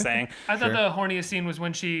 Do you know what I'm saying? I thought the horniest scene was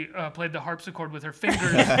when she played the harpsichord with her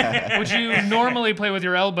fingers, which you normally play with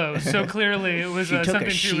your elbows. So clearly, it was She took something a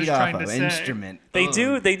she was sheet off trying of to an say. instrument. They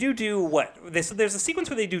do what? So there's a sequence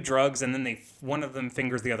where they do drugs, and then one of them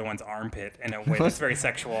fingers the other one's armpit in a way that's very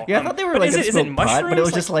sexual. Yeah, I thought they were but like is a it smoked pot, mushrooms? but it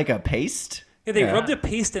was just like a paste. Yeah, they rubbed a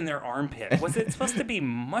paste in their armpit. Was it supposed to be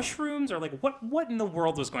mushrooms or like what in the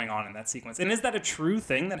world was going on in that sequence? And is that a true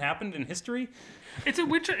thing that happened in history?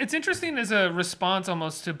 It's interesting as a response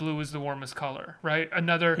almost to Blue is the Warmest Color, right?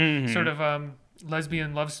 Another sort of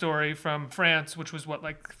lesbian love story from France, which was what,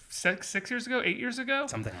 like 8 years ago?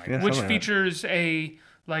 Something like Yeah, that. Which something like that. features a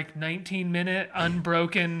like 19-minute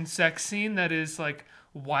unbroken sex scene that is like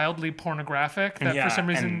wildly pornographic, that Yeah, for some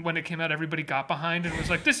reason and- when it came out everybody got behind and was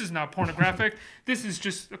like, this is not pornographic, this is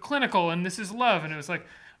just clinical and this is love. And it was like,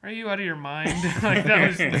 are you out of your mind? Like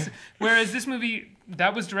that was whereas this movie,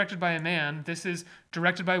 that was directed by a man, this is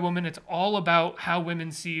directed by a woman. It's all about how women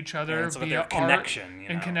see each other Yeah, it's about via their art connection,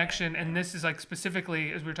 and connection. And this is like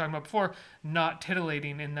specifically, as we were talking about before, not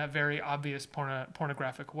titillating in that very obvious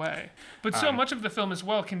pornographic way. But so much of the film as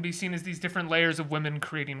well can be seen as these different layers of women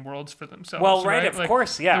creating worlds for themselves. Well, right, of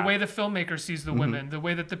course, yeah. The way the filmmaker sees the women, the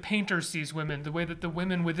way that the painter sees women, the way that the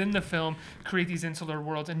women within the film create these insular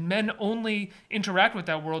worlds, and men only interact with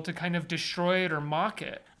that world to kind of destroy it or mock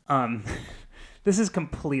it. This is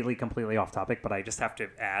completely off topic, but I just have to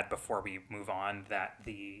add before we move on that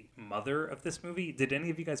the mother of this movie, did any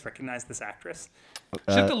of you guys recognize this actress?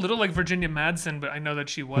 She looked a little like Virginia Madsen, but I know that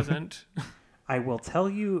she wasn't. I will tell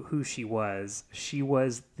you who she was. She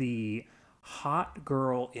was the hot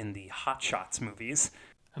girl in the Hot Shots movies.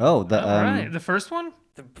 Oh, the All right, the first one?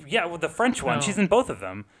 The French one. No. She's in both of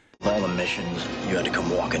them. Of all the missions, you had to come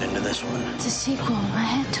walking into this one. It's a sequel. I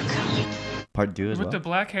had to come. part 2 as With well. the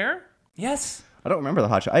black hair? Yes. I don't remember the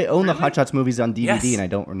Hot Shots. I own the Hot Shots movies on DVD, Yes. and I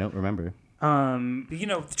don't remember.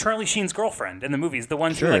 Charlie Sheen's girlfriend in the movies, the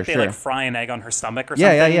ones Sure, who they sure. like fry an egg on her stomach or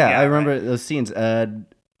Yeah, something. yeah. I remember right. those scenes. I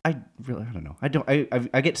don't know.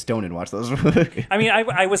 I get stoned and watch those movies. I mean,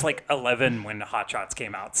 I was like 11 when Hot Shots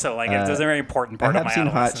came out, so like it was a very important part I of my have seen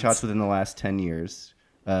Hot adolescence. Shots within the last 10 years.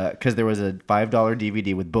 Because there was a $5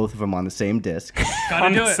 DVD with both of them on the same disc. Gotta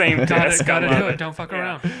On do the it. same disc, I Gotta love do it. it. Don't fuck Yeah.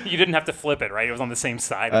 around. You didn't have to flip it, right? It was on the same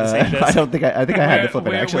side of the same disc. I don't think I think I had to flip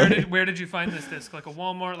it actually. Where did you find this disc? Like a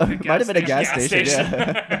Walmart? Like a gas Might have been a gas Gas station. station.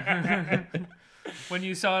 Yeah. When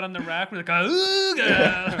you saw it on the rack, we're like,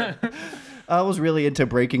 ooga. I was really into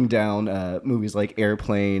breaking down movies like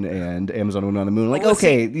Airplane and Amazon Went on the Moon. Like, Well,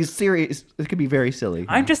 okay, these series it could be very silly.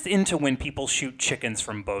 I'm just into when people shoot chickens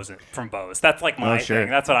from bows. That's like my sure. thing.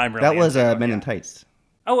 That's what I'm really That was into. Men Yeah. in Tights.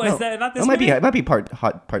 Oh, No, is that not this It might movie? be. It might be part 2.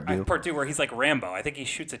 Part 2 where he's like Rambo. I think he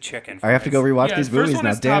shoots a chicken. I have to go rewatch Yeah, these his first movies one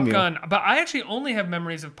now. is Damn Top you! Gun, but I actually only have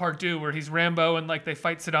memories of part 2 where he's Rambo and like they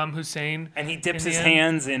fight Saddam Hussein. And he dips in his the end.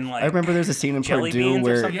 hands in like I remember there's a scene in jelly part 2 beans or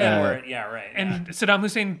where something. Right. Yeah. And Saddam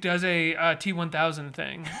Hussein does a T-1000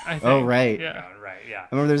 thing, I think. Oh, right. Yeah. Right. Yeah. I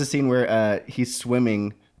remember there's a scene where he's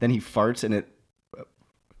swimming, then he farts and it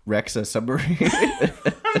wrecks a submarine.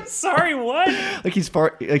 Sorry, what? like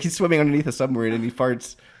he's swimming underneath a submarine and he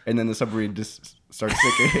farts, and then the submarine just starts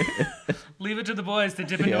sinking. Leave it to the boys to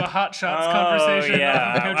dip into Yeah. a Hot Shots conversation.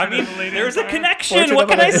 Yeah. Portrait I of mean, a Lady there's on a Fire. connection. Portrait What of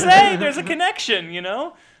a can I Lady- say? There's a connection, you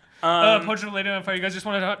know? Portrait of a Lady on Fire. You guys just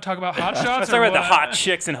want to talk about Hot Shots? Let's or talk about the what? hot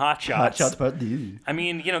chicks and hot shots. Hot Shots part 2. I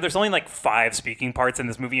mean, there's only like 5 speaking parts in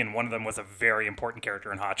this movie, and one of them was a very important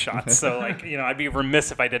character in Hot Shots. So, like, I'd be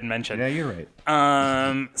remiss if I didn't mention. Yeah, you're right.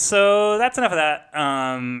 So that's enough of that.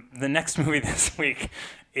 The next movie this week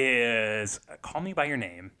is Call Me by Your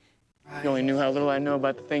Name. You only knew how little I know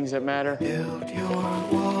about the things that matter.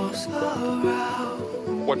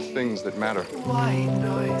 What things that matter?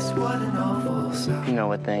 You know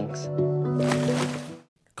what things.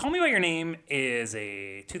 Call Me By Your Name is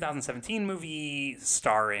a 2017 movie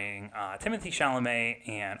starring Timothée Chalamet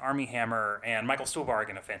and Armie Hammer and Michael Stuhlbarg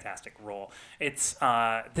in a fantastic role. It's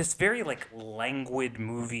this very languid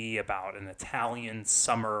movie about an Italian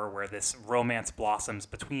summer where this romance blossoms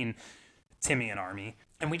between Timmy and Armie.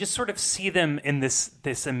 And we just sort of see them in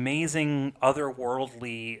this amazing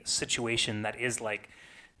otherworldly situation that is like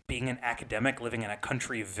being an academic living in a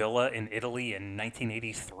country villa in Italy in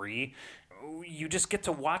 1983. You just get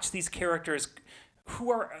to watch these characters who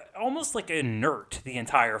are almost inert the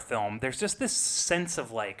entire film. There's just this sense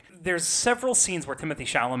of there's several scenes where Timothée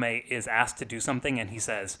Chalamet is asked to do something and he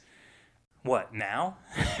says, "What, now?"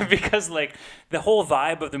 Because the whole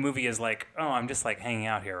vibe of the movie is oh, I'm just hanging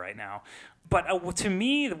out here right now. But to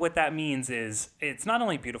me, what that means is it's not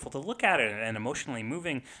only beautiful to look at it and emotionally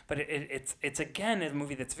moving, but it's again a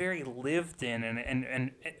movie that's very lived in,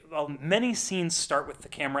 and many scenes start with the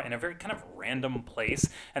camera in a very kind of random place,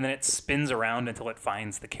 and then it spins around until it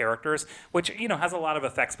finds the characters, which has a lot of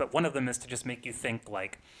effects. But one of them is to just make you think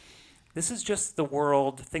this is just the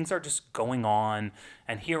world. Things are just going on.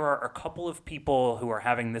 And here are a couple of people who are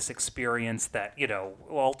having this experience that,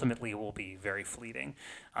 ultimately will be very fleeting.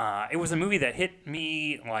 It was a movie that hit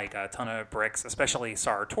me like a ton of bricks, especially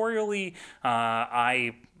sartorially.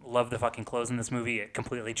 I love the fucking clothes in this movie. It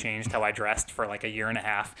completely changed how I dressed for a year and a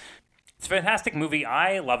half. It's a fantastic movie.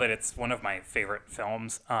 I love it. It's one of my favorite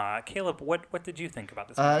films. Caleb, what did you think about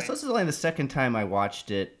this movie? So this is only the second time I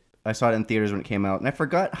watched it. I saw it in theaters when it came out, and I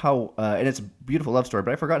forgot how, and it's a beautiful love story,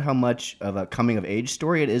 but I forgot how much of a coming-of-age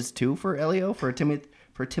story it is, too, for Elio, for Timothée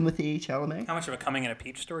Chalamet. How much of a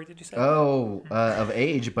coming-in-a-peach story did you say? Oh, of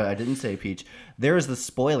age, but I didn't say peach. There is the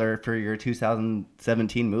spoiler for your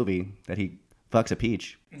 2017 movie that he fucks a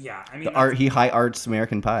peach. Yeah, I mean... He high arts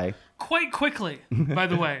American Pie. Quite quickly, by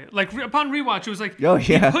the way. Upon rewatch, it was oh,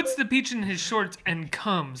 yeah. He puts the peach in his shorts and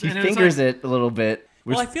comes. He and fingers it a little bit.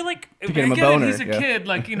 Well, I feel like to get him a boner. He's a kid,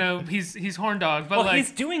 he's horn dog, but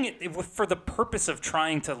he's doing it for the purpose of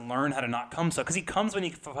trying to learn how to not come because he comes when he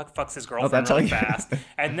fucks his girlfriend really fast,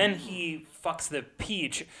 and then he fucks the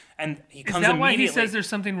peach, and he comes immediately. Is that why he says there's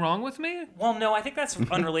something wrong with me? Well, no, I think that's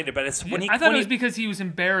unrelated, but it's when he. I thought it was because he was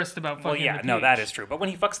embarrassed about fucking. Well, yeah, the peach. No, that is true. But when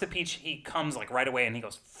he fucks the peach, he comes right away, and he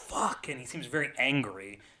goes fuck, and he seems very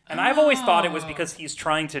angry. And I've always thought it was because he's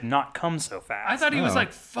trying to not come so fast. I thought he was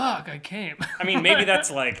fuck, I came. I mean, maybe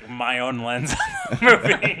that's my own lens on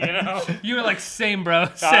the movie, You were same, bro.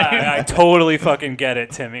 Same. I totally fucking get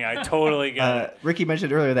it, Timmy. I totally get it. Ricky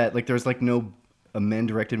mentioned earlier that there's no a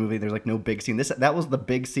men-directed movie. There's no big scene. That was the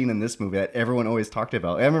big scene in this movie that everyone always talked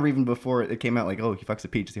about. I remember even before it came out, oh, he fucks a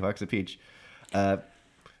peach. He fucks a peach.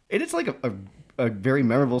 It's a very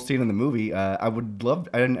memorable scene in the movie. I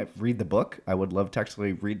didn't read the book. I would love to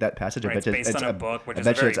actually read that passage. Right, it's based on a book, which I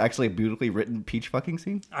bet you it's actually a beautifully written peach fucking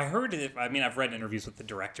scene. I heard it. I mean, I've read interviews with the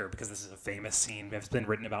director because this is a famous scene. It's been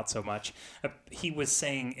written about so much. He was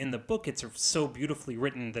saying in the book it's so beautifully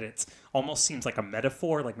written that it almost seems like a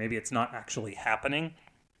metaphor, maybe it's not actually happening.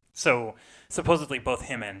 So supposedly both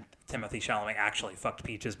him and Timothée Chalamet actually fucked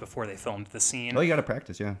peaches before they filmed the scene. Oh, you got to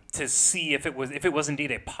practice, yeah. To see if it was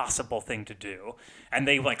indeed a possible thing to do, and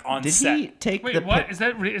they on Did set. He take Wait, the what is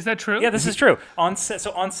that true? Yeah, this is true. On set,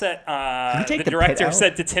 the director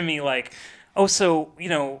said to Timmy "Oh, so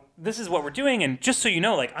this is what we're doing, and just so you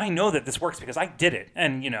know, I know that this works because I did it."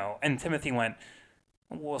 And and Timothy went,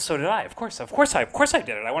 "Well, so did I. Of course I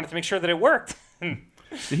did it. I wanted to make sure that it worked."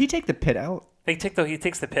 Did he take the pit out? He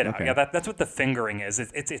takes the pit out. Yeah, that's what the fingering is.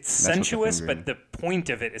 It's sensuous, but the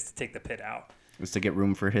point of it is to take the pit out. It's to get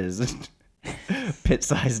room for his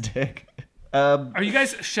pit-sized dick. Are you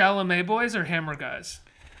guys Chalamet boys or Hammer guys?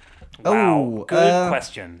 Wow, good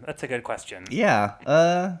question. That's a good question.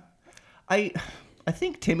 Yeah. I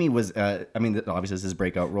think Timmy was. Obviously this is his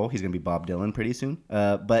breakout role. He's gonna be Bob Dylan pretty soon.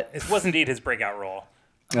 But it was indeed his breakout role.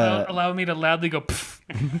 Allow me to loudly go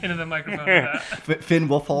into the microphone.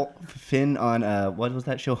 Finn on what was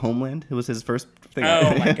that show? Homeland. It was his first thing.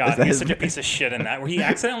 Oh my god, he's such a piece of shit in that. Where he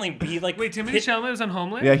accidentally Wait, Timothée Chalamet was on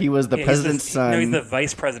Homeland? Yeah, he was the president's son. No, he's the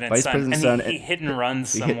vice president's son. And he hit and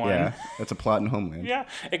runs someone. Yeah, that's a plot in Homeland. Yeah,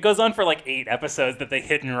 it goes on for 8 episodes that they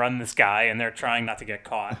hit and run this guy, and they're trying not to get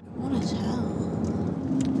caught. What a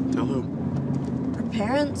tell. Tell who? Our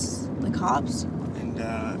parents, the cops. And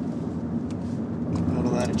how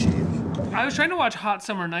will that achieve? I was trying to watch Hot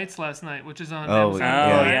Summer Nights last night, which is on Amazon.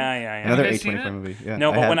 Yeah. Another A24 movie. Yeah.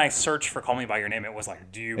 No, but when I searched for Call Me By Your Name, it was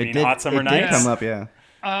do you mean Hot Summer Nights? It did come up, yeah.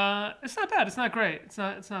 It's not bad. It's not great. It's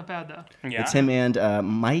not bad though. Yeah. It's him and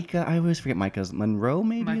Micah. I always forget Micah's Monroe.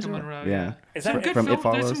 Maybe. Micah Monroe. Yeah. Is that good from It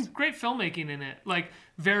Follows? There's some great filmmaking in it.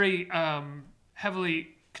 Very heavily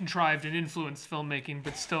contrived and influenced filmmaking,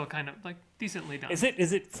 but still kind of like decently done. Is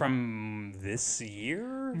it from this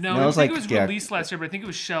year? No, No, I it was think like- it was yeah. released last year, but I think it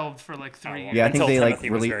was shelved for like 3 years. Yeah, I think Until they like Timothy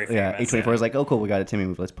was very released. Yeah, famous, A24 was like, oh cool, we got a Timmy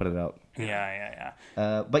movie, let's put it out. Yeah.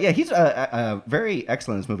 But yeah, he's very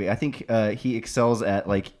excellent in this movie. I think he excels at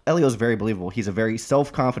like Elio's very believable. He's a very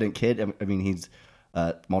self-confident kid. I mean, he's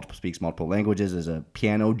speaks multiple languages, is a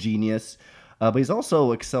piano genius. But he's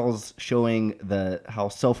also excels showing how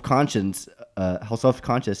self-conscious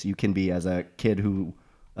you can be as a kid who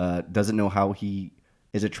doesn't know how he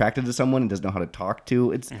is attracted to someone and doesn't know how to talk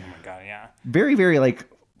to. It's Oh my god, yeah. very, very like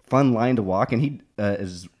fun line to walk, and he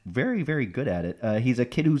is very, very good at it. He's a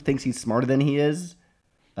kid who thinks he's smarter than he is,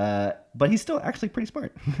 but he's still actually pretty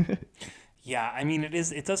smart. Yeah, I mean,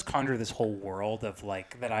 it does conjure this whole world of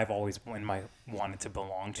like that I've always wanted to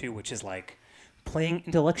belong to, which is like playing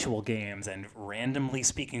intellectual games and randomly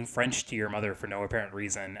speaking French to your mother for no apparent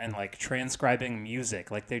reason, and like transcribing music.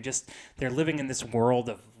 Like they're living in this world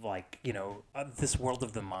of like, this world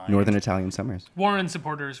of the mind. Northern Italian summers. Warren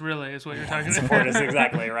supporters, really, is what you're talking about. Supporters,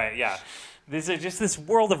 exactly right. Yeah, this is just this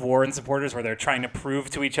world of Warren supporters where they're trying to prove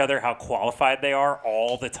to each other how qualified they are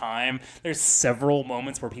all the time. There's several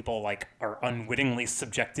moments where people like are unwittingly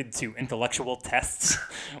subjected to intellectual tests,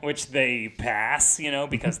 which they pass,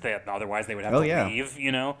 because otherwise they would have to leave,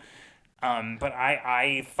 But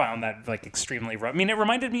I found that like extremely rough. I mean, it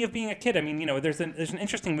reminded me of being a kid. I mean, there's an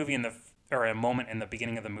interesting movie or a moment in the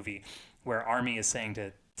beginning of the movie where Armie is saying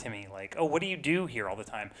to Timmy like, "Oh, what do you do here all the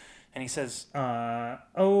time?" And he says,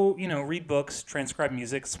 read books, transcribe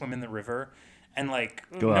music, swim in the river. And like,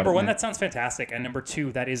 number one, that sounds fantastic. And number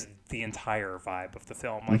two, that is the entire vibe of the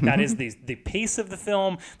film. Like that is the pace of the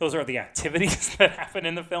film. Those are the activities that happen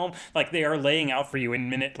in the film. Like they are laying out for you in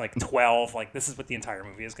minute like 12. Like this is what the entire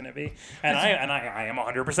movie is going to be. And I am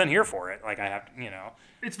 100% here for it. Like I have,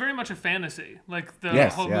 It's very much a fantasy, like the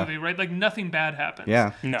whole movie, right? Like nothing bad happens.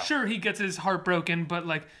 Yeah. No. Sure, he gets his heart broken, but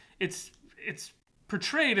like it's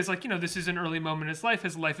portrayed as like, this is an early moment in his life.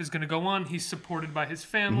 His life is going to go on. He's supported by his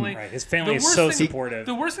family. Right. His family is so supportive.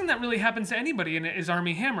 The worst thing that really happens to anybody in it is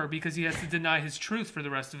Armie Hammer, because he has to deny his truth for the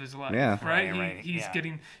rest of his life. Yeah. Right. He's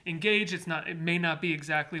getting engaged. It may not be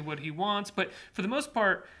exactly what he wants, but for the most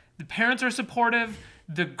part, the parents are supportive.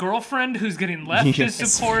 The girlfriend who's getting left is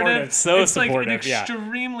supportive. It's supportive, like an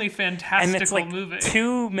extremely fantastical and it's like movie.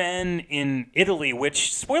 Two men in Italy,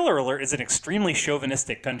 which, spoiler alert, is an extremely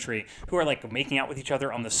chauvinistic country, who are like making out with each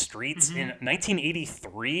other on the streets in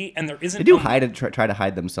 1983, and there isn't. They do try to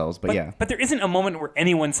hide themselves, but yeah. But there isn't a moment where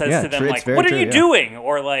anyone says to them like, very "What are true, you doing?"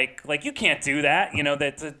 or like you can't do that.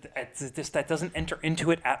 That doesn't enter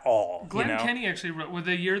into it at all. Glenn Kenny actually wrote,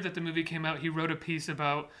 the year that the movie came out, he wrote a piece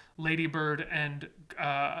about Lady Bird and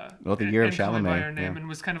the year of Call Me by Your Chalamet, Name, and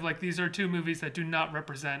was kind of like, these are two movies that do not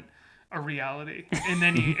represent a reality in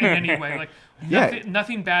any way. Like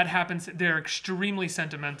nothing bad happens. They're extremely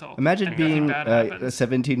sentimental. Imagine being a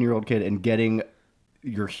 17-year-old kid and getting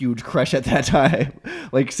your huge crush at that time,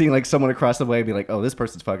 like seeing like someone across the way and be like, "Oh, this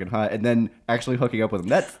person's fucking hot," and then actually hooking up with them.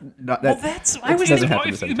 That's not that. Well, I was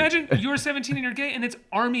thinking, imagine you're 17 and you're gay, and it's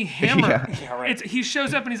Armie Hammer. Yeah, right. He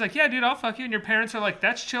shows up and he's like, "Yeah, dude, I'll fuck you," and your parents are like,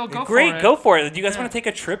 "That's chill, go for it." Great, go for it. Do you guys want to take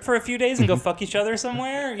a trip for a few days and go fuck each other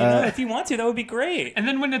somewhere? If you want to, that would be great. And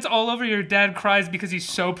then when it's all over, your dad cries because he's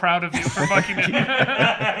so proud of you for fucking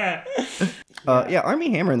him. Armie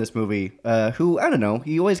Hammer in this movie, who, I don't know,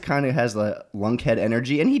 he always kind of has the lunkhead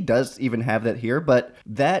energy, and he does even have that here, but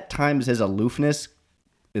that times his aloofness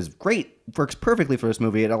is great, works perfectly for this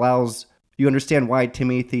movie. It allows you understand why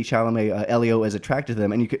Timothée Chalamet, Elio, is attracted to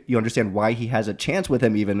them, and you understand why he has a chance with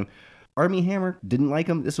him even. Armie Hammer didn't like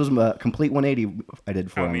him. This was a complete 180 I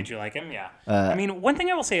did for him. Made you like him? Yeah. I mean, one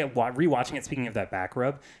thing I will say, rewatching it, speaking of that back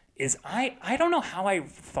rub, is I don't know how I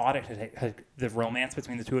thought the romance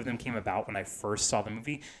between the two of them came about when I first saw the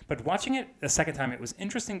movie, but watching it a second time, it was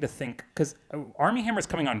interesting to think, because Armie Hammer's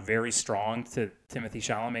coming on very strong to Timothée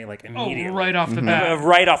Chalamet, like immediately. Oh, right off the bat.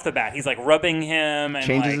 Right off the bat. He's like rubbing him. And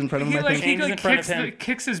changes in front of him, He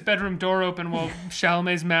kicks his bedroom door open while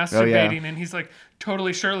Chalamet's masturbating, and he's like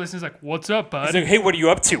totally shirtless, and he's like, "What's up, bud?" He's like, "Hey, what are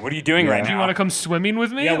you up to? What are you doing right now? Do you want to come swimming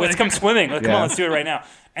with me?" Yeah, let's come swimming. Come on, let's do it right now.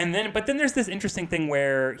 But then there's this interesting thing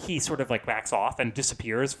where he sort of like backs off and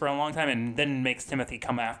disappears for a long time, and then makes Timothy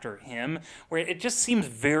come after him, where it just seems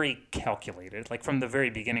very calculated, like from the very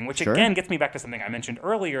beginning, which again gets me back to something I mentioned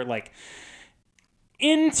earlier, like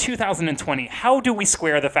in 2020, how do we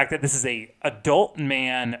square the fact that this is a adult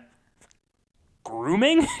man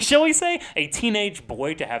grooming, shall we say, a teenage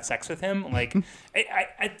boy to have sex with him? Like,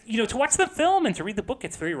 I to watch the film and to read the book,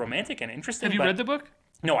 it's very romantic and interesting. Have you read the book?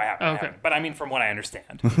 No, I haven't. Okay. I haven't. But I mean, from what I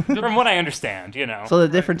understand. From what I understand, you know. So the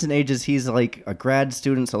difference in age is he's like a grad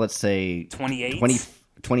student, so let's say 28?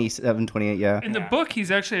 27, 28, yeah. In the book,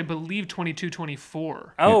 he's actually, I believe, 22,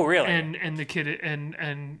 24. Oh, really? And the kid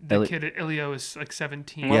kid Elio is like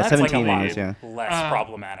 17. Well, Yeah, that's like 17 a lot is, yeah. less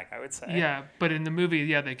problematic, I would say. Yeah, but in the movie,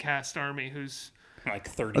 yeah, they cast Army, who's Like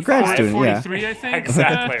 35. A grad student, yeah. 43, I think.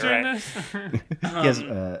 Exactly, during right. this. He has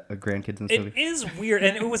a grandkids in this It movie. is weird,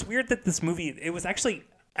 and it was weird that this movie, it was actually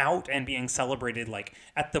out and being celebrated like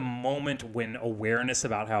at the moment when awareness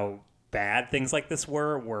about how bad things like this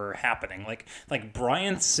were happening. Like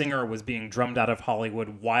Bryan Singer was being drummed out of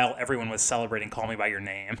Hollywood while everyone was celebrating Call Me by Your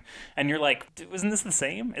Name, and you're like, isn't this the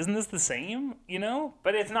same? Isn't this the same? You know,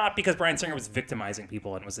 but it's not, because Bryan Singer was victimizing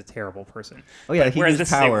people and was a terrible person. Oh yeah, But he whereas used this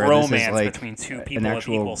power. is a This is romance like between two an people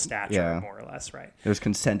actual- of equal stature, yeah. more or less, right? There's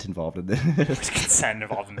consent involved in this. There's consent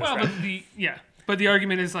involved in this, Well, right? but the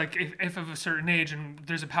argument is like if of a certain age and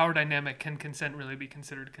there's a power dynamic, can consent really be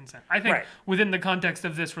considered consent? I think Right. within the context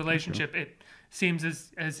of this relationship, it seems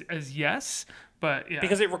as yes, but yeah.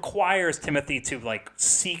 Because it requires Timothy to like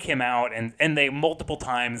seek him out, and they multiple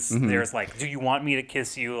times there's like, do you want me to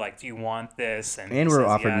kiss you? Like, do you want this? And he And we're says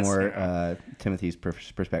offered yes, more you know. Timothy's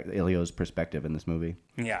perspective, Ilio's perspective in this movie.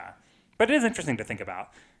 Yeah, but it is interesting to think about.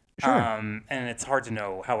 Sure. And it's hard to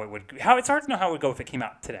know how it would go if it came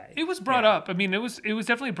out today. It was brought up. I mean, it was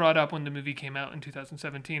definitely brought up when the movie came out in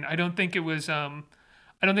 2017. I don't think it was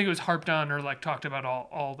harped on or like talked about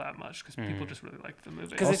all that much, because people just really liked the movie.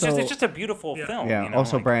 Because it's just a beautiful film. Yeah. You know,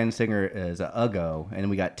 Also, like- Bryan Singer is a Uggo, and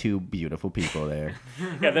we got two beautiful people there.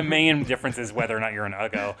 yeah. The main difference is whether or not you're an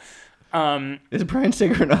Uggo. Is Bryan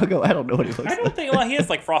Singer an Uggo? I don't know what he looks I like. don't think. Well, he has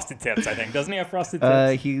like frosted tips. I think, doesn't he have frosted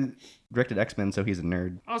tips? He directed X-Men, so he's a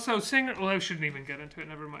nerd. Also, Singer. Well, I shouldn't even get into it.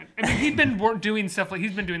 Never mind. I mean, he's been doing stuff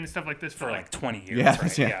like this For like 20 years. Yeah,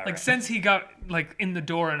 right? yeah. like right. since he got like in the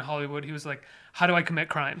door in Hollywood, he was like, how do I commit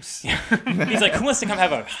crimes? He's like, who wants to come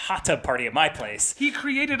have a hot tub party at my place? He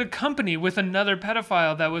created a company with another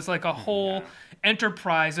pedophile that was like a whole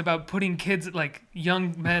enterprise about putting kids, like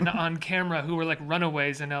young men, on camera who were like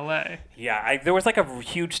runaways in LA. Yeah, there was like a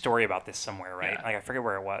huge story about this somewhere, right? Yeah. Like I forget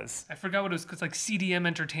where it was. I forgot what it was, cause like CDM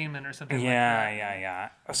Entertainment or something like Yeah, that. yeah.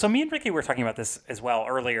 So me and Ricky were talking about this as well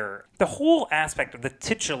earlier. The whole aspect of the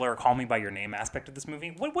titular "Call Me by Your Name" aspect of this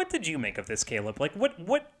movie. What did you make of this, Caleb? Like,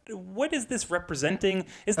 what is this representing?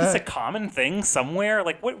 Is this a common thing somewhere?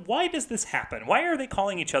 Like, why does this happen? Why are they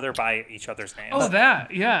calling each other by each other's names? Oh,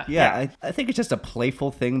 that, yeah. Yeah, I think it's just a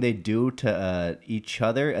playful thing they do to each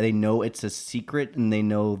other. They know it's a secret, and they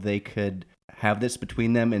know they could have this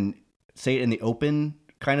between them and say it in the open.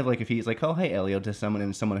 Kind of like if he's like, "Oh, hey, Elio," to someone,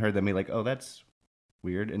 and someone heard them, be like, "Oh, that's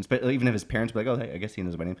weird." And even if his parents be like, "Oh, hey, I guess he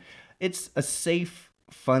knows my name." It's a safe,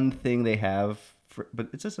 fun thing they have, but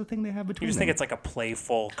it's just a thing they have between You just them. think it's like a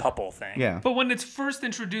playful couple thing. Yeah. But when it's first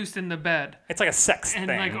introduced in the bed, It's like a sex and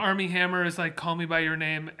thing. like Armie Hammer is like, "Call me by your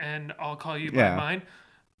name, and I'll call you Yeah. by mine."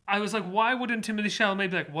 I was like, why wouldn't Timothy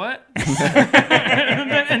Chalamet be like, what?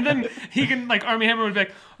 and then he can, like, Armie Hammer would be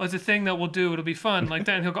like, oh, it's a thing that we'll do. It'll be fun. Like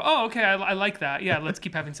that. And he'll go, oh, okay, I like that. Yeah, let's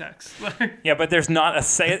keep having sex. Yeah, but there's not a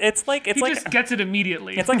say. It's like he just gets it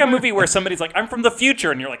immediately. It's like a movie where somebody's like, "I'm from the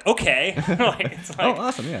future," and you're like, "Okay." It's like, Oh,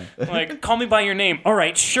 awesome! Yeah. like, "Call me by your name." All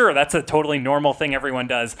right, sure. That's a totally normal thing everyone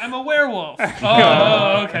does. I'm a werewolf.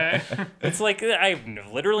 Oh, okay. It's like I've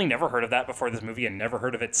literally never heard of that before this movie, and never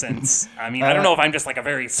heard of it since. I mean, I don't know if I'm just like a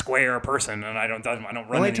very square person, and I don't run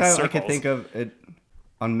Only in these time circles. I could think of it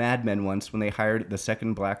on Mad Men once when they hired the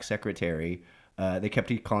second black secretary. They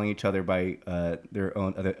kept calling each other by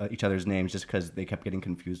each other's names just because they kept getting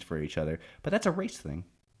confused for each other. But that's a race thing.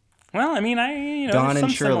 Well, I mean, Don there's and some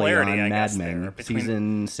Shirley similarity, on I Mad guess, Men, there between,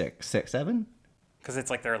 season 7. because it's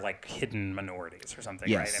like they're like hidden minorities or something,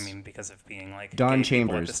 Yes. right? I mean, because of being like Don gay people at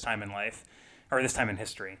Chambers. this time in life, or this time in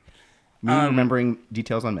history. Me remembering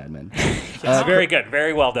details on Mad Men. Very good,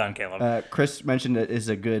 very well done, Caleb. Chris mentioned it is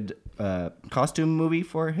a good costume movie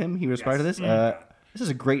for him. He was part of this. This is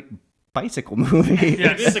a great bicycle movie.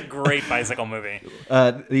 It is a great bicycle movie.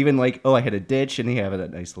 Even like, I hit a ditch, and they have a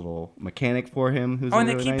nice little mechanic for him. Who's and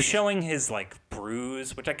they really keep nice. showing his like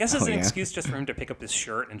bruise, which I guess is Oh, an yeah. excuse just for him to pick up his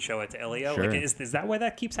shirt and show it to Elio. Sure. Like, is that why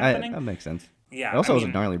that keeps happening? That makes sense. Yeah, It also I was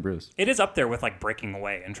mean, a gnarly bruise. It is up there with like Breaking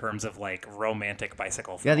Away in terms of like romantic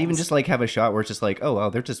bicycle films. Yeah, they even just like have a shot where it's just like, oh wow,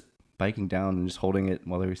 they're just biking down and just holding it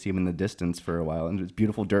while they see him in the distance for a while, and it's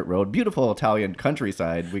beautiful dirt road, beautiful Italian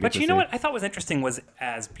countryside. But you know what I thought was interesting was,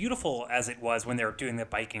 as beautiful as it was when they were doing the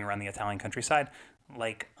biking around the Italian countryside,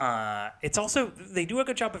 Like, it's also, they do a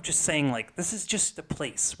good job of just saying, like, this is just a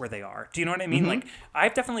place where they are. Do you know what I mean? Like,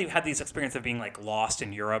 I've definitely had these experiences of being, like, lost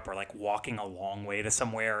in Europe or, like, walking a long way to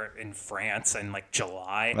somewhere in France in, like,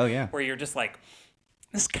 July. Oh, yeah. Where you're just like,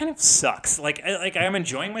 this kind of sucks. Like I'm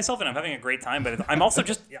enjoying myself and I'm having a great time, but I'm also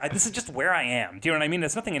just, this is just where I am. Do you know what I mean?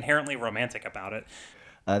 There's nothing inherently romantic about it.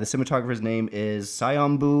 The cinematographer's name is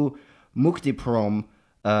Sayambu Muktiprom.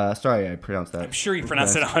 Sorry, I pronounced that. I'm sure you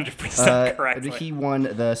pronounced it 100% correctly. He won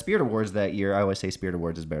the Spirit Awards that year. I always say Spirit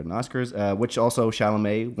Awards is better than Oscars, which also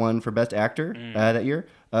Chalamet won for Best Actor that year.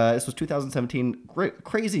 This was 2017.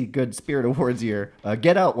 Crazy good Spirit Awards year.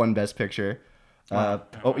 Get Out won Best Picture.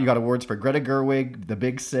 You got awards for Greta Gerwig, The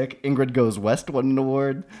Big Sick, Ingrid Goes West won an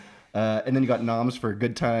award. And then you got noms for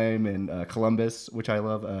Good Time and Columbus, which I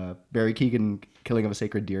love. Barry Keoghan, Killing of a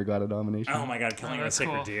Sacred Deer got a nomination. Oh my God, Killing of a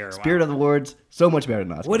Sacred Deer. Wow. Spirit of the Awards, so much better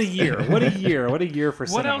than Oscars. What a year. What a year. What a year for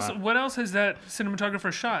cinema. What else has that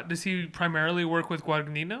cinematographer shot? Does he primarily work with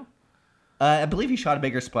Guadagnino? I believe he shot A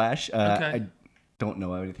Bigger Splash. Okay. I don't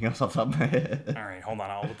know anything else off the top of my head. All right, hold on.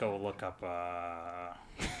 I'll go look up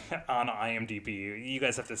on IMDb. You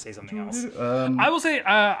guys have to say something else. I will say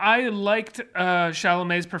I liked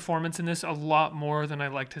Chalamet's performance in this a lot more than I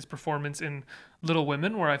liked his performance in Little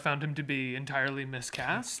Women, where I found him to be entirely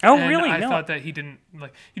miscast. Oh, and really? I No. thought that he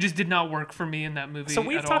just did not work for me in that movie. So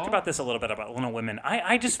we've at talked all. about this a little bit about Little Women.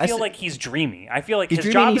 I just feel like he's dreamy. I feel like He's his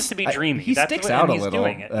dreamy, job and is to be dreamy. He That's sticks what, out and a he's little.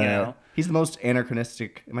 doing it, you know? He's the most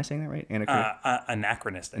anachronistic. Am I saying that right?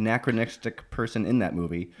 Anachronistic. Anachronistic person in that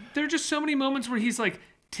movie. There are just so many moments where he's like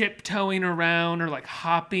tiptoeing around or like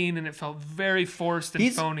hopping, and it felt very forced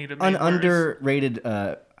and phony to me. An underrated.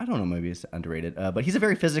 I don't know, maybe it's underrated, but he's a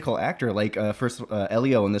very physical actor. Like first,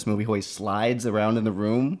 Elio in this movie, who always slides around in the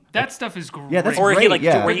room. That stuff is great. Yeah, that's or great. He, like,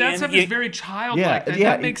 yeah. But that stuff is very childlike.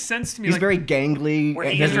 That makes sense to me. He's like, very gangly. Where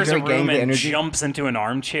he has enters very a room gangly and energy. jumps into an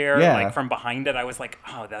armchair, Yeah. like from behind it. I was like,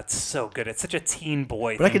 oh, that's so good. It's such a teen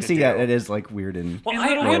boy. But I thing can to see do. that it is like weird and. Well, in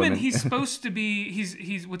Little Women, he's supposed to be.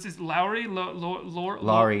 He's what's his Lowry?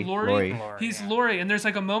 Laurie. He's Laurie, and there's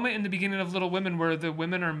like a moment in the beginning of Little Women where the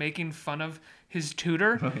women are making fun of his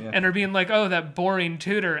tutor and are being like, "Oh, that boring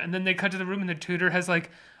tutor," and then they cut to the room and the tutor has like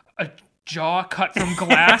a jaw cut from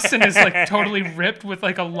glass and is like totally ripped with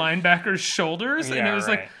like a linebacker's shoulders, and it was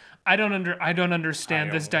like, I don't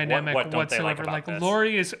understand this dynamic what don't they whatsoever. like about this?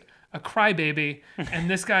 Laurie is a crybaby, and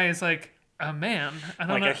this guy is like a man. I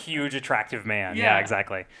don't like know. a huge, attractive man. Yeah. Yeah,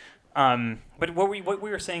 exactly. But what we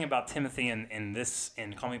were saying about Timothy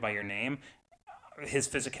in Call Me by Your Name, his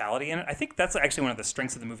physicality, and I think that's actually one of the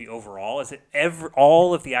strengths of the movie overall, is that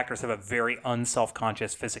all of the actors have a very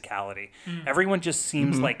unself-conscious physicality. Everyone just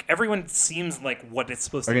seems like what it's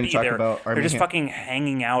supposed to be. They're just fucking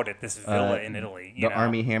hanging out at this villa in Italy. You know?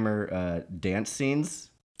 Armie Hammer dance scenes.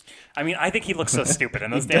 I mean, I think he looks so stupid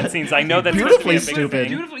in those dance scenes. I know that's beautifully supposed to be a big stupid.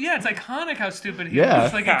 thing. Beautiful. Yeah, it's iconic how stupid he Yeah.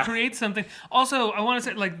 is. Like it creates something. Also, I want to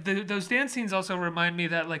say like those dance scenes also remind me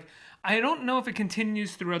that like I don't know if it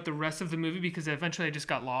continues throughout the rest of the movie because eventually I just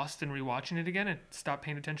got lost in rewatching it again and stopped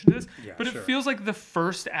paying attention to this. Yeah, but it feels like the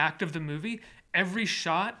first act of the movie, every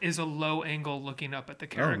shot is a low angle looking up at the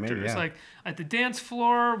characters. maybe, yeah. Like at the dance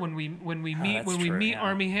floor when we meet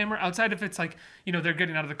Armie Hammer. Outside if it's like they're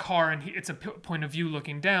getting out of the car and it's a point of view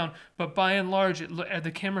looking down. But by and large,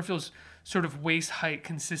 the camera feels sort of waist height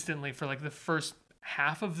consistently for like the first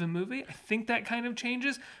half of the movie. I think that kind of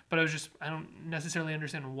changes, but I don't necessarily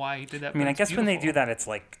understand why he did that. I mean, but I it's guess when they beautiful. do that, it's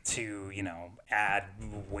like to, add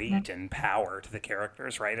weight and power to the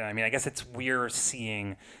characters, right? And I mean, I guess we're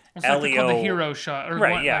seeing It's like Elio. the hero shot. Or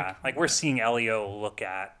Right, what, yeah. Like we're seeing Elio look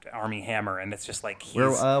at Armie Hammer, and it's just like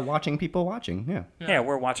We're watching people watching. Yeah. Yeah,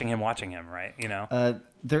 we're watching him, right?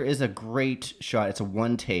 There is a great shot. It's a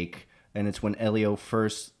one take, and it's when Elio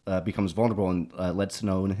first becomes vulnerable and lets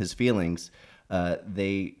know his feelings.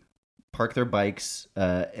 They park their bikes,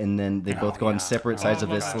 and then they both go on separate sides of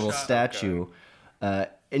this little statue.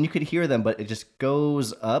 And you could hear them, but it just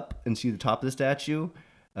goes up and see the top of the statue,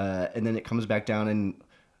 and then it comes back down. And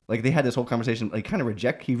like they had this whole conversation, like kind of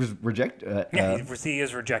he is rejected.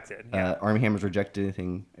 Yeah. Armie Hammer's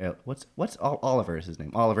rejecting. What's Oliver is his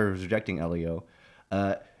name? Oliver is rejecting Elio,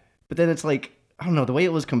 but then it's like. I don't know, the way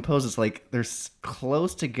it was composed, it's like they're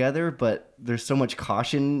close together, but there's so much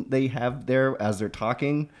caution they have there as they're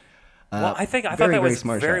talking. Well, I thought that was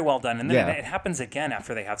very well done. And then it happens again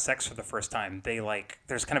after they have sex for the first time.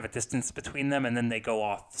 There's kind of a distance between them, and then they go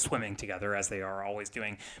off swimming together as they are always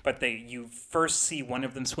doing. But you first see one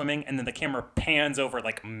of them swimming, and then the camera pans over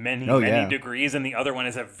like many degrees, and the other one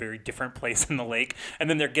is a very different place in the lake. And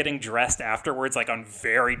then they're getting dressed afterwards, like on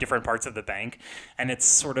very different parts of the bank. And it's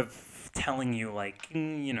sort of telling you, like,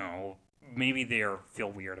 maybe they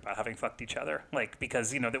feel weird about having fucked each other, like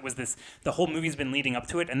because there was the whole movie's been leading up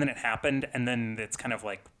to it, and then it happened, and then it's kind of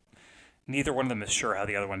like neither one of them is sure how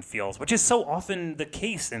the other one feels, which is so often the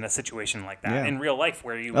case in a situation like that in real life,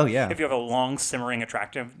 where if you have a long simmering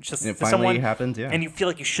attractive just and it to finally someone happens, and you feel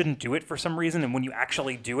like you shouldn't do it for some reason, and when you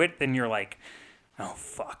actually do it, then you're like, oh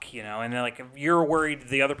fuck, and then like you're worried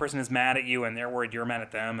the other person is mad at you and they're worried you're mad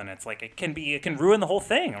at them, and it's like it can ruin the whole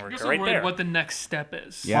thing. You're right also worried there what the next step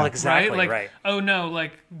is. Well, exactly, right? right. Oh no,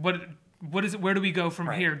 like what is it? Where do we go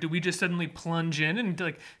from here? Do we just suddenly plunge in and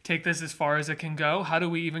like take this as far as it can go? How do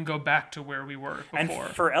we even go back to where we were before? And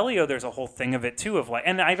for Elio, there's a whole thing of it too, of like,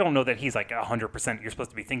 and I don't know that he's like 100%. You're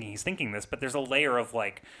supposed to be thinking he's thinking this, but there's a layer of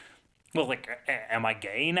like, well, like, am I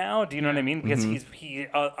gay now? Do you know what I mean? Because he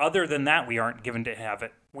other than that, we aren't given to have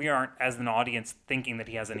it. We aren't, as an audience, thinking that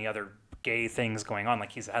he has any other gay things going on.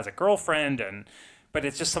 Like he has a girlfriend, but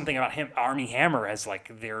it's just something about him. Armie Hammer has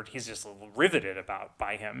like he's just riveted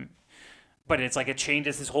by him. But it's like it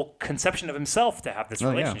changes his whole conception of himself to have this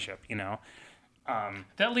relationship.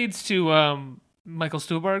 That leads to Michael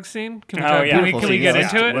Stuhlbarg's scene. Can we get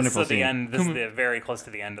into it? Wonderful scene. The end. This is very close to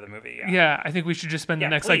the end of the movie. Yeah, I think we should just spend the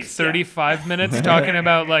next 35 minutes talking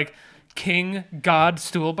about like King God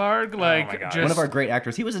Stuhlbarg. Like, oh my God. just one of our great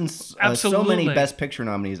actors. He was in so many Best Picture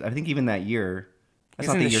nominees. I think even that year. He's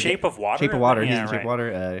in The Shape of Water. Shape of Water. He's in Shape of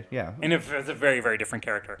Water. Yeah. And it's a very, very different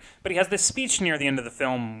character. But he has this speech near the end of the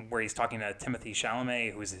film where he's talking to Timothy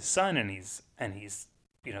Chalamet, who's his son, and he's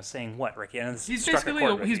saying what, Ricky? And he's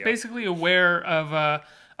basically aware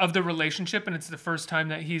of the relationship, and it's the first time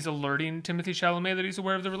that he's alerting Timothy Chalamet that he's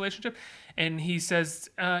aware of the relationship. And he says,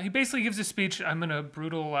 he basically gives a speech. I'm going to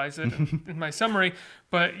brutalize it in my summary,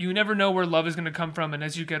 but you never know where love is going to come from. And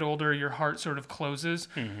as you get older, your heart sort of closes,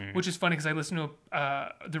 which is funny because I listen to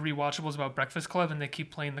the rewatchables about Breakfast Club, and they keep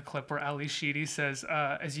playing the clip where Ali Sheedy says,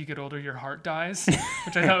 as you get older, your heart dies,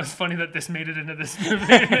 which I thought was funny that this made it into this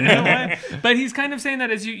movie in a way. But he's kind of saying that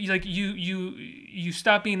as you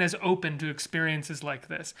stop being as open to experiences like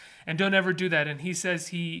this, and don't ever do that. And he says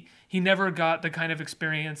he never got the kind of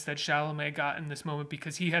experience that Chalamet got in this moment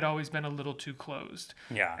because he had always been a little too closed.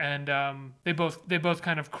 Yeah. And they both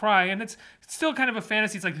kind of cry, and it's still kind of a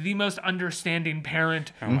fantasy. It's like the most understanding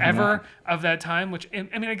parent ever of that time, which,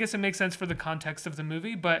 I mean, I guess it makes sense for the context of the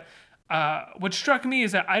movie. But what struck me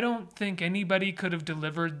is that I don't think anybody could have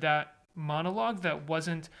delivered that monologue that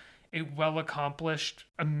wasn't a well-accomplished,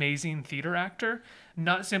 amazing theater actor,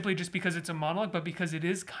 not simply just because it's a monologue, but because it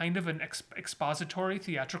is kind of an expository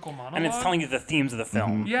theatrical monologue. And it's telling you the themes of the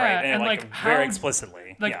film, yeah, right? and like very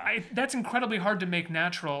explicitly. Like that's incredibly hard to make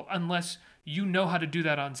natural unless you know how to do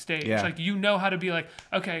that on stage. Yeah. Like you know how to be like,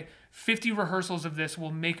 okay, 50 rehearsals of this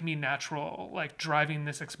will make me natural, like driving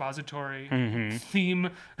this expository theme,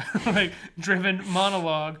 like driven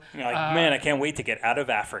monologue. You're like, man, I can't wait to get out of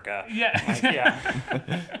Africa. Yeah,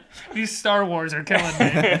 these Star Wars are killing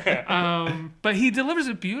me. But he delivers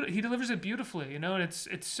it beautifully, and it's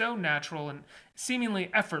so natural and seemingly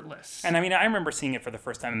effortless. And I mean, I remember seeing it for the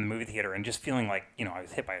first time in the movie theater and just feeling like, I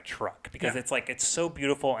was hit by a truck because it's so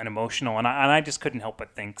beautiful and emotional. And I just couldn't help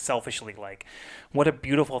but think selfishly, like, what a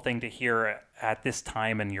beautiful thing to hear at this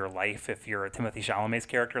time in your life. If you're a Timothy Chalamet's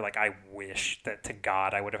character, like, I wish that to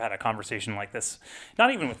God I would have had a conversation like this,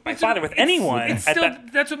 not even with my father, with anyone.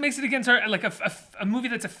 That's what makes it against like a movie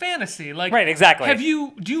that's a fantasy. Like, right, exactly.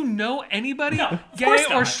 Do you know anybody, gay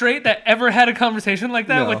or straight, that ever had a conversation like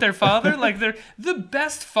that with their father? Like, the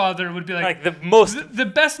best father would be like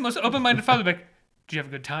the best, most open-minded father would be like, do you have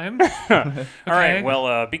a good time? Okay. All right,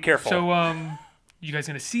 well, be careful. So, you guys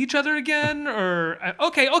gonna see each other again, or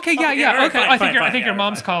okay, yeah. Right, okay, fine, I think your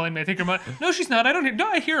mom's calling me. I think your mom. No, she's not.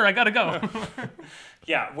 I hear her. I gotta go.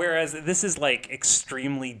 Yeah. Whereas this is like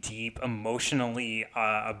extremely deep, emotionally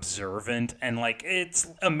observant, and like it's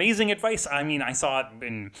amazing advice. I mean, I saw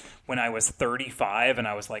it when I was 35, and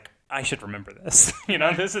I was like, I should remember this.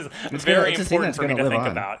 This is very important for me to think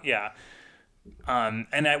about. Yeah. And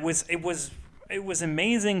it was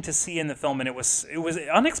amazing to see in the film, and it was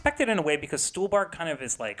unexpected in a way because Stuhlbarg kind of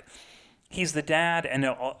is like, he's the dad, and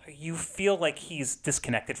you feel like he's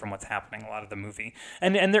disconnected from what's happening a lot of the movie,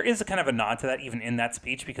 and there is a kind of a nod to that even in that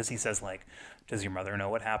speech because he says like, does your mother know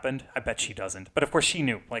what happened? I bet she doesn't, but of course she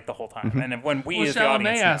knew like the whole time, and when we as the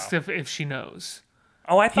audience asked know, if she knows.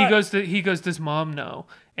 Oh, I thought he goes, does mom know?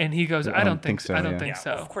 And he goes, I don't think so. I don't think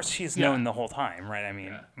so. Of course she's known the whole time, right? I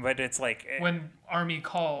mean, but it's like when Armie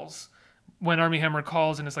Hammer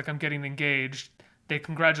calls and it's like, I'm getting engaged, they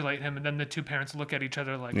congratulate him, and then the two parents look at each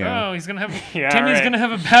other like, oh, he's gonna have Timmy's gonna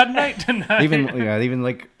have a bad night tonight. even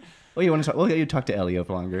like Well, you want to talk? We'll let you talk to Elio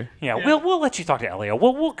for longer. Yeah, we'll let you talk to Elio.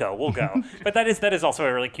 We'll go. But that is also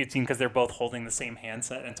a really cute scene because they're both holding the same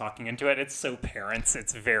handset and talking into it. It's so parents.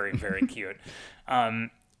 It's very, very cute.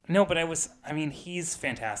 No, but he's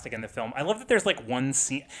fantastic in the film. I love that there's like one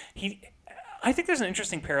scene. I think there's an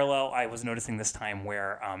interesting parallel I was noticing this time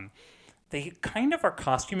where they kind of are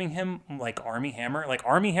costuming him like Armie Hammer. Like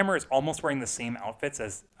Armie Hammer is almost wearing the same outfits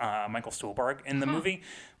as Michael Stuhlbarg in the movie,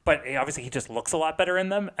 but obviously he just looks a lot better in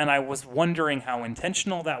them. And I was wondering how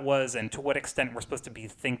intentional that was and to what extent we're supposed to be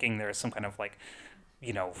thinking there's some kind of like,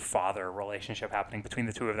 father relationship happening between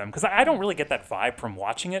the two of them. Because I don't really get that vibe from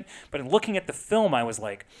watching it, but in looking at the film, I was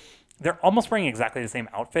like, they're almost wearing exactly the same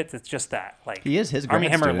outfits. It's just that, like, he is his Armie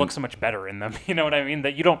Hammer student. looks so much better in them. You know what I mean?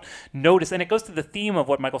 That you don't notice. And it goes to the theme of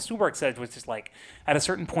what Michael Stuhlbarg said, which is like, at a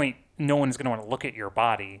certain point, no one is going to want to look at your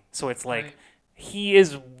body. So it's like, he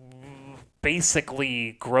is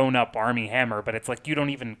basically grown-up Armie Hammer, but it's like you don't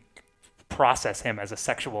even process him as a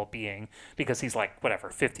sexual being because he's like,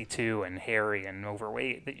 52 and hairy and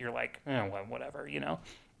overweight, that you're like, whatever,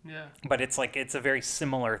 Yeah. But it's like, it's a very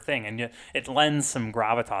similar thing. And it lends some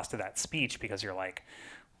gravitas to that speech because you're like,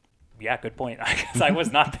 yeah, good point. I guess I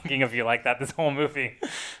was not thinking of you like that this whole movie.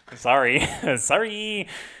 Sorry. Sorry.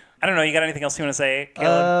 I don't know. You got anything else you want to say,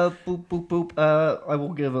 Caleb? Boop, boop, boop. I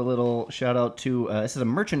will give a little shout out to, this is a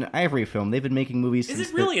Merchant Ivory film. They've been making movies since... Is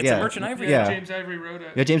it really? It's a Merchant Ivory film? film? James Ivory wrote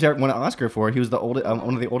it. Yeah, James Ivory won an Oscar for it. He was the one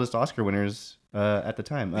of the oldest Oscar winners at the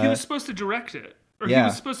time. He was supposed to direct it. Or yeah. he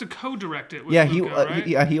was supposed to co-direct it with Luca,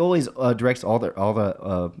 right? he always directs all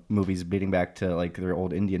the movies dating back to like their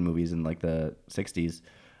old Indian movies in like the 60s.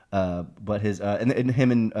 But his and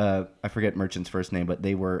him and I forget Merchant's first name, but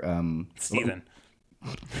they were Steven.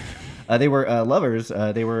 They were lovers.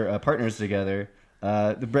 They were partners together.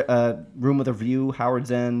 The Room with a View,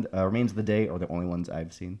 Howard's End, Remains of the Day are the only ones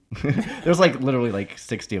I've seen. There's like literally like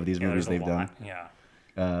 60 of these movies they've done. Yeah.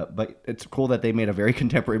 But it's cool that they made a very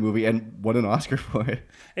contemporary movie and won an Oscar for it.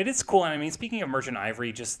 It is cool. And I mean, speaking of Merchant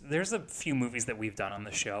Ivory, just there's a few movies that we've done on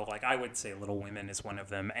the show. Like I would say Little Women is one of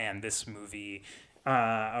them, and this movie,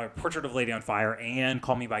 Portrait of a Lady on Fire, and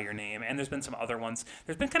Call Me by Your Name. And there's been some other ones.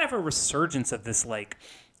 There's been kind of a resurgence of this like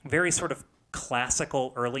very sort of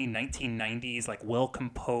classical early 1990s, like well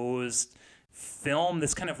composed film,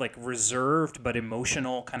 this kind of like reserved but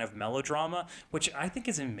emotional kind of melodrama, which I think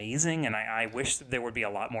is amazing, and I wish that there would be a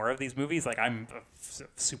lot more of these movies. Like I'm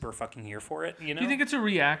super fucking here for it, Do you think it's a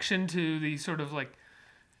reaction to the sort of like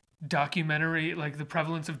documentary, like the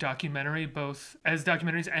prevalence of documentary, both as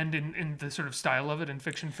documentaries and in the sort of style of it in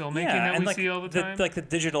fiction filmmaking that we see all the time? Like the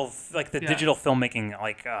digital filmmaking,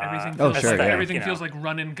 like everything feels like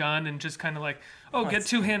run and gun and just kind of like, get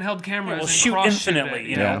two handheld cameras and shoot infinitely. It,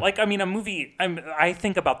 you know, like I mean, a movie. I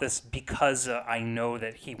think about this because I know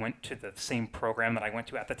that he went to the same program that I went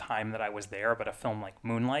to at the time that I was there, but a film like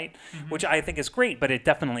Moonlight, which I think is great, but it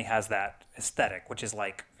definitely has that aesthetic, which is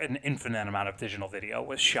like an infinite amount of digital video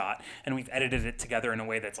was shot, and we've edited it together in a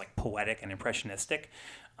way that's like poetic and impressionistic.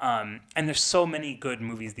 And there's so many good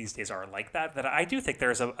movies these days are like that I do think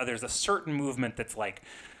there's a certain movement that's like,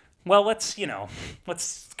 well, let's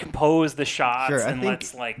compose the shots, sure, and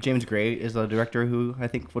let's like... James Gray is a director who I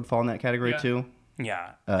think would fall in that category too.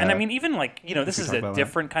 Yeah. And I mean, even like, this is a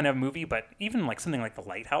different kind of movie, but even like something like The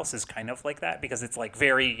Lighthouse is kind of like that because it's like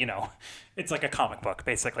very, it's like a comic book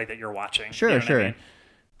basically that you're watching. Sure, you know sure. I mean?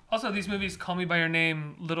 Also, these movies, Call Me by Your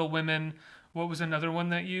Name, Little Women, what was another one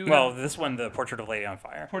that you... Well, this one, The Portrait of a Lady on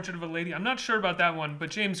Fire. Portrait of a Lady. I'm not sure about that one,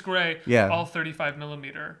 but James Gray, all 35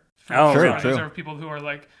 millimeter. Oh, sure, These are people who are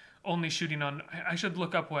like only shooting on... I should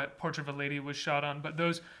look up what Portrait of a Lady was shot on, but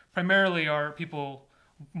those primarily are people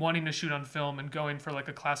wanting to shoot on film and going for like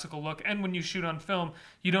a classical look. And when you shoot on film,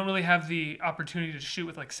 you don't really have the opportunity to shoot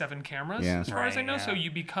with like 7 cameras, as far as I know. Yeah. So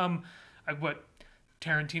you become what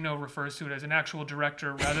Tarantino refers to it as an actual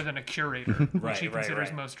director rather than a curator, which he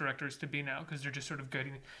considers most directors to be now, because they're just sort of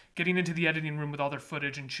getting into the editing room with all their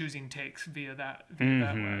footage and choosing takes via that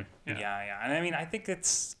way. Yeah. And I mean, I think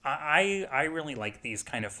it's I really like these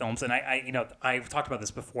kind of films, and I've talked about this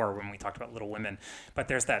before when we talked about Little Women, but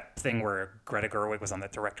there's that thing where Greta Gerwig was on the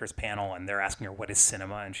director's panel and they're asking her what is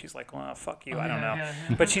cinema, and she's like, well, fuck you, I don't know. Yeah.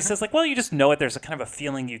 But she says like, well, you just know it. There's a kind of a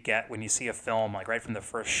feeling you get when you see a film like right from the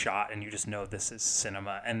first shot, and you just know this is cinema.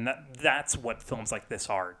 And that's what films like this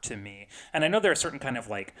are to me. And I know there are certain kind of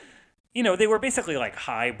like, they were basically like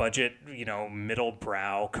high budget, middle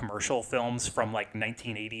brow commercial films from like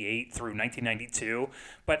 1988 through 1992.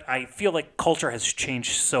 But I feel like culture has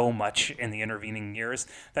changed so much in the intervening years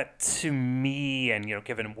that to me, and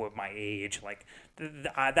given what my age, like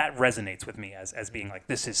that resonates with me as being like,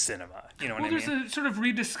 this is cinema. You know what I mean? Well, there's a sort of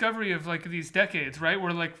rediscovery of like these decades, right?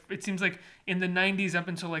 Where like it seems like in the 90s up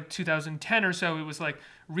until like 2010 or so, it was like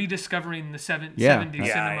rediscovering the 70s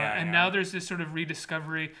cinema. And now there's this sort of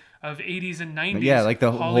rediscovery of 80s and 90s. Yeah, like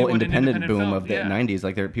the Hollywood whole independent boom film. of the 90s.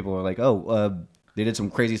 Like people are like, they did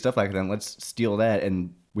some crazy stuff back then. Let's steal that,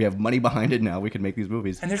 and we have money behind it now. We can make these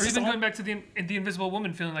movies. And there's even going back to the Invisible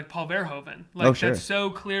Woman, feeling like Paul Verhoeven. Like that's so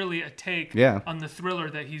clearly a take on the thriller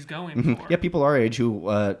that he's going for. Yeah, people our age who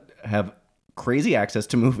have crazy access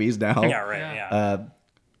to movies now. Yeah, right. Yeah.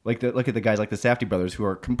 Look at the guys like the Safdie brothers who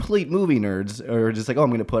are complete movie nerds, or just like, I'm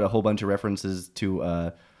going to put a whole bunch of references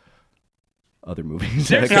to other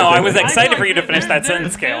movies. I was excited for you to finish that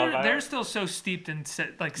sentence, Caleb. They're still so steeped in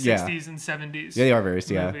like 60s and 70s. Yeah, they are very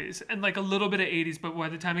movies. And like a little bit of 80s, but by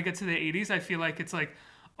the time it gets to the 80s, I feel like it's like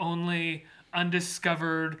only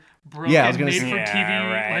undiscovered, broken,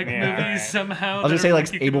 made-for-TV movies somehow. I was going to say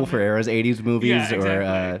like Abel Ferrara's 80s movies,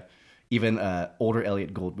 or even older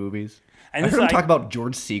Elliot Gould movies. And I heard him talk about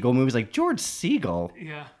George Segal movies, like George Segal.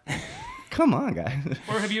 Yeah. Come on, guys.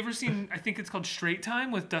 Or have you ever seen, I think it's called Straight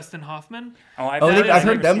Time with Dustin Hoffman? I've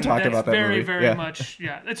heard them talk about that movie. Very much,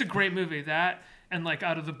 it's a great movie. That and like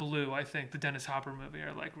Out of the Blue, I think the Dennis Hopper movie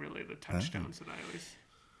are like really the touchstones that I always...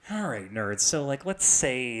 All right, nerds. So, like, let's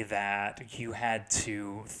say that you had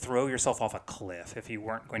to throw yourself off a cliff if you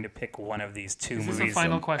weren't going to pick one of these two movies. Is this a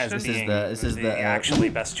final question? As being the actually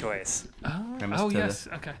best choice. Oh yes.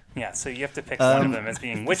 Okay. Yeah, so you have to pick one of them as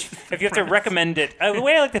being which. If you have to recommend it, the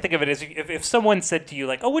way I like to think of it is if someone said to you,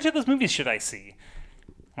 like, "Oh, which of those movies should I see?"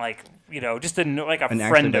 Like, just a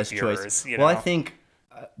friend of yours. Well, I think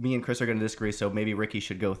me and Chris are going to disagree, so maybe Ricky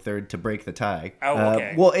should go third to break the tie. Oh,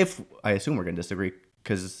 okay. Well, I assume we're going to disagree,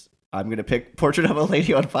 because I'm going to pick Portrait of a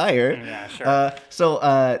Lady on Fire. Yeah, sure.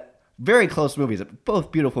 So, very close movies.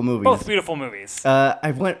 Both beautiful movies. Both beautiful movies.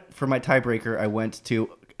 I went, for my tiebreaker, I went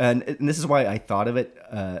to, and this is why I thought of it.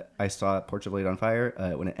 I saw Portrait of a Lady on Fire.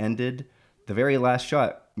 When it ended, the very last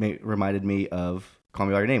shot reminded me of Call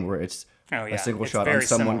Me By Your Name, where it's a single shot on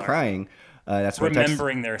someone crying. That's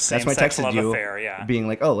remembering their same-sex love affair, being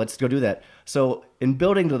like, oh, let's go do that. So in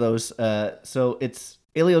building to those, so it's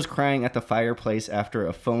Elio's crying at the fireplace after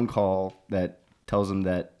a phone call that tells him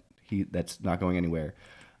that that's not going anywhere.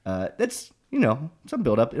 That's some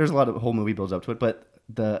build up. There's a lot of whole movie builds up to it, but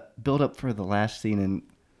the build up for the last scene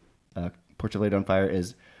in Portrait of a Lady on Fire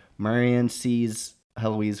is Marianne sees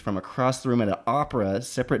Heloise from across the room at an opera,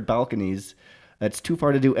 separate balconies. It's too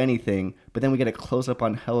far to do anything, but then we get a close-up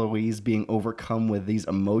on Heloise being overcome with these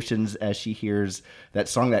emotions as she hears that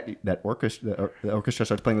song the orchestra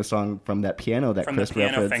starts playing the song from that piano that Chris referenced. From the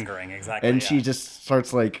piano fingering, exactly. And she just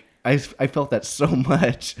starts like, I felt that so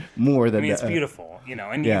much more than... it's beautiful,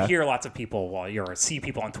 and you hear lots of people see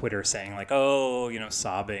people on Twitter saying like, oh,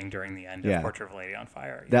 sobbing during the end of Portrait of a Lady on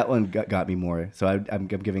Fire. That one got me more. So I'm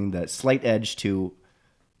giving the slight edge to...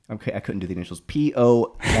 Okay, I couldn't do the initials.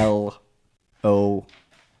 POL...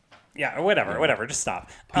 Yeah, or whatever. Just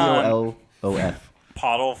stop. POLOF.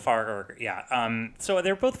 Podle Farger. Yeah. So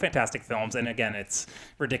they're both fantastic films, and again, it's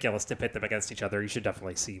ridiculous to pit them against each other. You should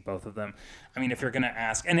definitely see both of them. I mean, if you're gonna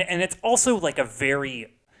ask, and it's also like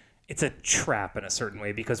it's a trap in a certain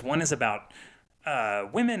way, because one is about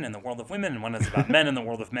women in the world of women, and one is about men in the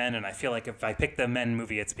world of men. And I feel like if I pick the men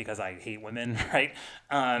movie, it's because I hate women, right?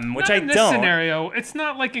 Which not I in this don't. Scenario, it's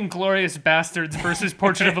not like Inglourious Bastards versus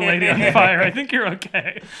Portrait of a Lady on Fire. I think you're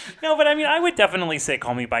okay. No, but I mean, I would definitely say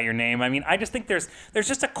Call Me By Your Name. I mean, I just think there's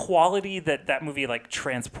just a quality that movie like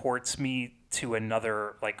transports me to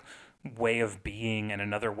another like way of being and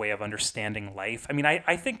another way of understanding life. I mean,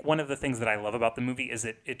 I think one of the things that I love about the movie is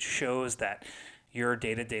it shows that your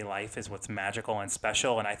day-to-day life is what's magical and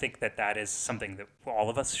special, and I think that is something that all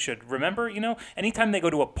of us should remember. Anytime they go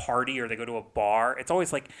to a party or they go to a bar, it's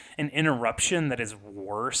always like an interruption that is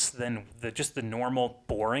worse than just the normal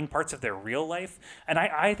boring parts of their real life. And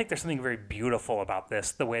I think there's something very beautiful about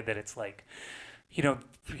this, the way that it's like,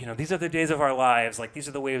 these are the days of our lives. Like, these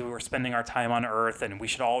are the ways we're spending our time on Earth, and we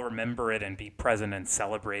should all remember it and be present and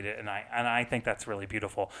celebrate it. And I think that's really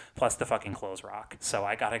beautiful. Plus, the fucking clothes rock. So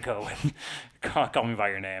I gotta go with Call Me By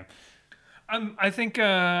Your Name. I think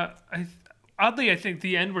oddly, I think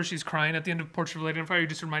the end where she's crying at the end of Portrait of a Lady on Fire, you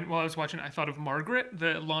just reminded, while I was watching, I thought of Margaret,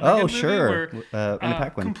 the Lonergan movie. Where, Anna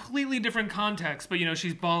Paquin. Completely different context, but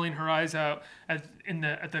she's bawling her eyes out at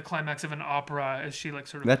the climax of an opera as she like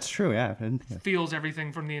sort of... That's true, yeah. Feels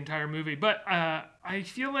everything from the entire movie. But I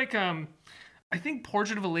feel like... I think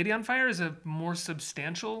Portrait of a Lady on Fire is a more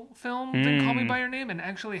substantial film than Call Me By Your Name, and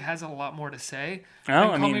actually has a lot more to say.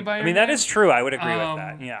 Oh, I mean, that is true. I would agree with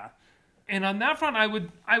that, yeah. And on that front, I would,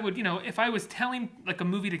 if I was telling like a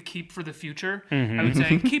movie to keep for the future, I would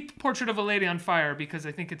say keep Portrait of a Lady on Fire, because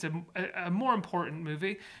I think it's a more important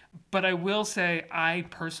movie. But I will say I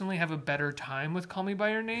personally have a better time with Call Me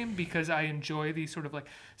by Your Name, because I enjoy the sort of like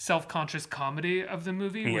self-conscious comedy of the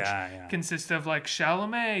movie, which consists of like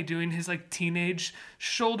Chalamet doing his like teenage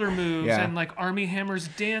shoulder moves and like Armie Hammer's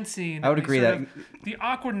dancing. I would agree that the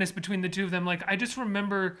awkwardness between the two of them. Like I just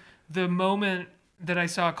remember the moment that I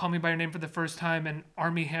saw Call Me by Your Name for the first time and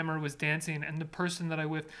Armie Hammer was dancing, and the person that I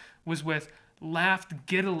was with laughed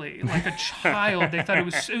giddily like a child. They thought it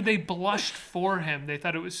was they blushed for him. They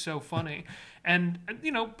thought it was so funny. And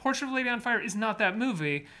Portrait of a Lady on Fire is not that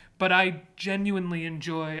movie, but I genuinely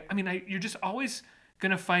enjoy. I mean, you're just always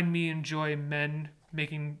gonna find me enjoy men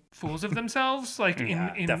making fools of themselves, like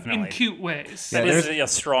in cute ways. That is a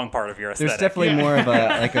strong part of your aesthetic. There's definitely more of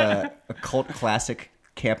a cult classic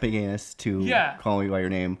campiness to Call Me by Your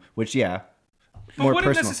Name, which but more wouldn't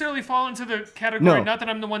personal. necessarily fall into the category. No. Not that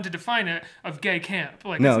I'm the one to define it, of gay camp.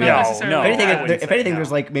 Like No, it's not yeah. necessarily. If anything,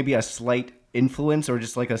 there's like maybe a slight influence or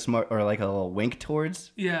just like a smart or like a little wink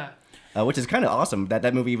towards. Yeah. Which is kind of awesome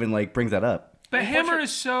that movie even like brings that up. But Hammer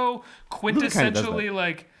is so quintessentially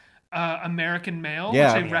like American male,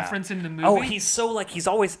 which they reference in the movie. Oh, he's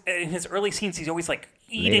always in his early scenes. He's always like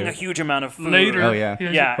eating a huge amount of food. Later. Oh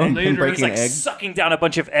yeah. And later. He's like sucking down a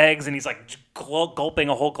bunch of eggs, and he's like gulping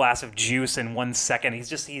a whole glass of juice in 1 second. He has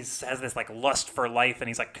this like lust for life, and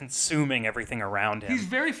he's like consuming everything around him. He's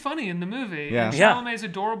very funny in the movie. Yeah. And Chalamet's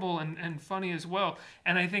adorable and funny as well.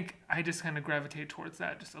 And I think I just kind of gravitate towards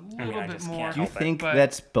that just a little bit more. Do you think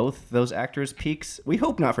that's both those actors' peaks? We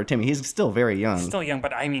hope not for Timmy. He's still very young. Still young,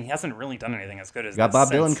 but I mean, he hasn't really done anything as good as Got this Bob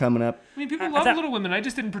since. Dylan coming up. I mean, people love Little Women. I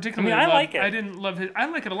just didn't particularly. I like it. I didn't love his. I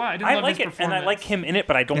like it a lot. I didn't love his performance. And I like him in it,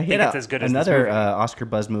 but I don't think it's as good as this another movie. Oscar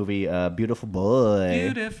buzz movie, Beautiful Boy.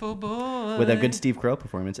 Beautiful Boy. With a good Steve Carell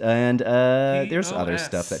performance, and there's other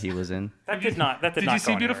stuff that he was in. That did not. Did you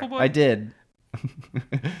see Beautiful Boy? I did. I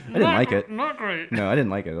didn't like it. Not great. No, I didn't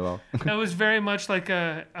like it at all. It was very much like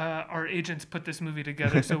our agents put this movie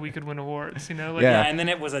together so we could win awards. Like, yeah, and then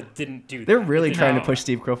it was didn't do that. They're really trying to push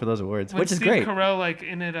Steve Carell for those awards, which is great. Steve Carell, like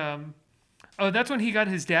in it, that's when he got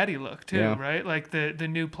his daddy look too, right? Like the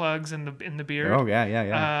new plugs and the beard. Oh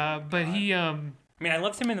yeah. But he. I mean, I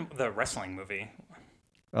loved him in the wrestling movie.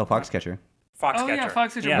 Oh, Foxcatcher. Oh yeah,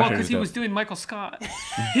 Foxcatcher. Yeah. Well, because he was doing Michael Scott.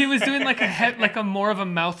 He was doing like a more of a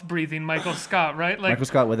mouth breathing Michael Scott, right? Like Michael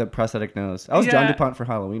Scott with a prosthetic nose. I was John DuPont for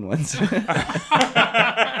Halloween once.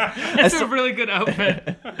 That's a really good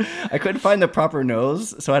outfit. I couldn't find the proper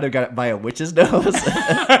nose, so I had to buy a witch's nose.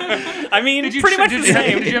 I mean, pretty much the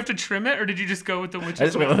same. Did you have to trim it, or did you just go with the witch's nose? I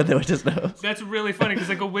just went with the witch's nose. That's really funny because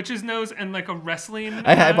like a witch's nose and like a wrestling.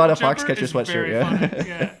 I bought a jumper Foxcatcher is sweatshirt. very funny.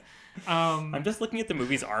 Yeah. I'm just looking at the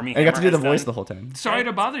movies Armie I Hammer got to do the has voice done. the whole time. Sorry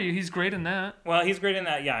to bother you. He's great in that. Well, he's great in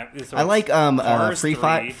that. Yeah. I like Free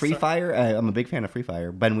 3, Fire. I'm a big fan of Free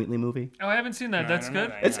Fire. Ben Wheatley movie. Oh, I haven't seen that. That's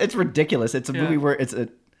good. It's ridiculous. It's a movie where it's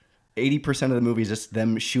 80% of the movie is just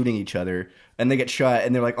them shooting each other, and they get shot,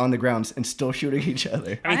 and they're like on the ground and still shooting each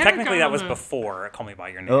other. I mean, technically that was before Call Me by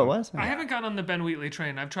Your Name. Oh, it was. I haven't gotten on the Ben Wheatley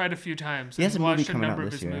train. I've tried a few times. He has a movie watched coming out number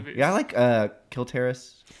of this his year. movies. Yeah, I like Kill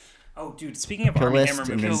Terrace. Oh, dude, speaking of Kill Armie List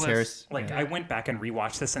Hammer and movies, then Terrace. I went back and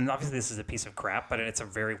rewatched this, and obviously this is a piece of crap, but it's a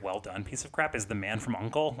very well done piece of crap, is The Man from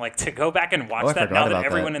U.N.C.L.E. Like, to go back and watch that now that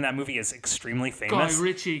everyone in that movie is extremely famous. Guy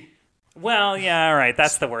Ritchie. Well, yeah, all right,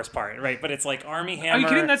 that's the worst part, right? But it's like Armie Hammer. Are you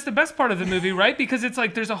kidding? That's the best part of the movie, right? Because it's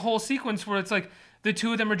like there's a whole sequence where it's like the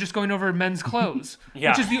two of them are just going over men's clothes,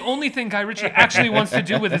 which is the only thing Guy Ritchie actually wants to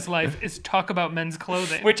do with his life is talk about men's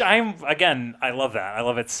clothing. Which I love that. I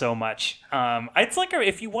love it so much. It's like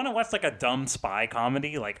if you want to watch like a dumb spy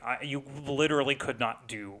comedy, like you literally could not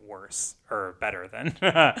do worse or better than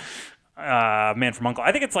Man from U.N.C.L.E.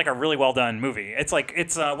 I think it's like a really well done movie. It's like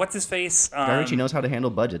what's his face? Guy Ritchie knows how to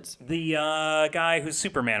handle budgets. The guy who's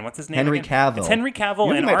Superman. What's his name? Henry again? Cavill. It's Henry Cavill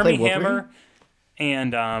You know and who might play Armie Hammer.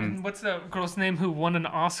 And what's the girl's name who won an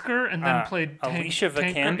Oscar and then played Alicia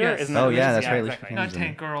Tank Vikander? Yes. Isn't that that's right. Exactly. Not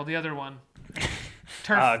Tank Girl, the other one.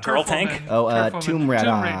 Girl Tank? Tomb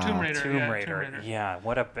Raider. Tomb Raider. Yeah,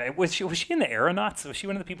 what a was she in the Aeronauts? Was she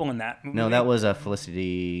one of the people in that movie? No, that was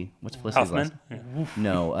Felicity. What's Felicity's last Hoffman?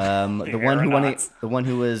 No, the one who won it. The one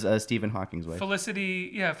who was Stephen Hawking's wife.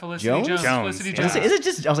 Felicity Jones. Felicity Yeah. Jones. Is it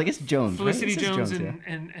just? I was like, it's Jones. Felicity right? Jones yeah.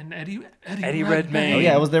 and Eddie Redmayne. Oh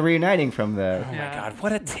yeah, it was the reuniting from the. Oh my god,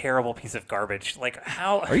 what a terrible piece of garbage! Like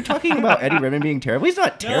how? Are you talking about Eddie Redmayne being terrible? He's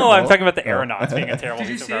not terrible. No, I'm talking about the Aeronauts being a terrible Did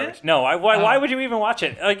you piece of see garbage. it? No, why would you even watch watch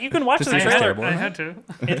it. You can watch Just the seems trailer. terrible. I had to.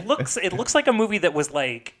 It looks like a movie that was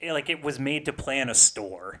like it was made to play in a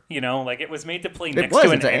store. You know, like it was made to play It next was.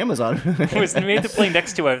 to It's an Amazon. It was made to play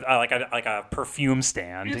next to a perfume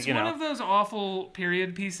stand. It's you know, one of those awful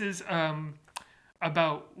period pieces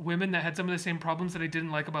about women that had some of the same problems that I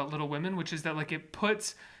didn't like about Little Women, which is that like it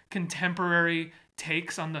puts contemporary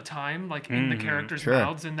takes on the time, like in the characters'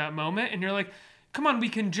 mouths in that moment, and you're like, come on, we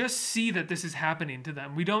can just see that this is happening to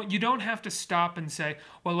them. You don't have to stop and say,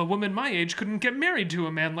 well, a woman my age couldn't get married to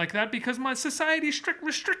a man like that because my society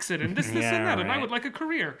restricts it, and this and that, and I would like a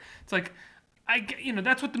career. It's like,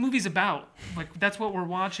 that's what the movie's about. Like, that's what we're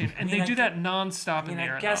watching, and they do that nonstop in the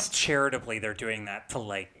air. I guess charitably they're doing that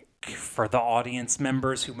to for the audience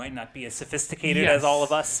members who might not be as sophisticated as all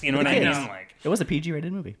of us. You know what I mean? Like, it was a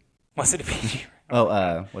PG-rated movie. Was it a PG?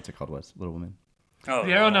 What's it called? Little Woman. Oh,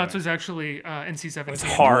 the Aeronauts was actually NC-17. It was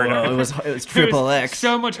hard. Whoa, it was triple X.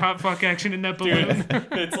 So much hot fuck action in that balloon.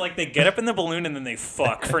 It's like they get up in the balloon and then they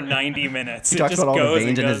fuck for 90 minutes. He talks about all the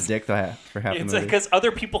veins in his dick for half the movie. It's because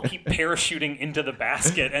other people keep parachuting into the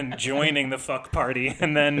basket and joining the fuck party,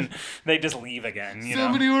 and then they just leave again.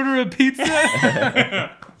 Somebody order a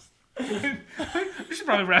pizza. We should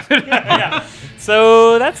probably wrap it up. Yeah.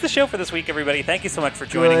 So that's the show for this week, everybody. Thank you so much for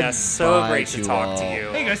joining us. So great to talk to you.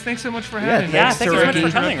 Hey guys, thanks so much for having me. Yeah, thanks so much for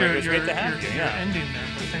coming. It was great to have you. Your ending there.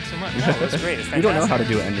 Thanks so much. Yeah, it was great. It's we don't know how to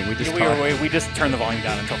do an ending. We just we just turn the volume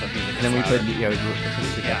down until the music. And then we put which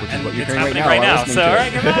is what you're it's hearing happening right now. listening So to all it.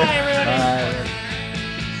 right, goodbye, everybody. Bye.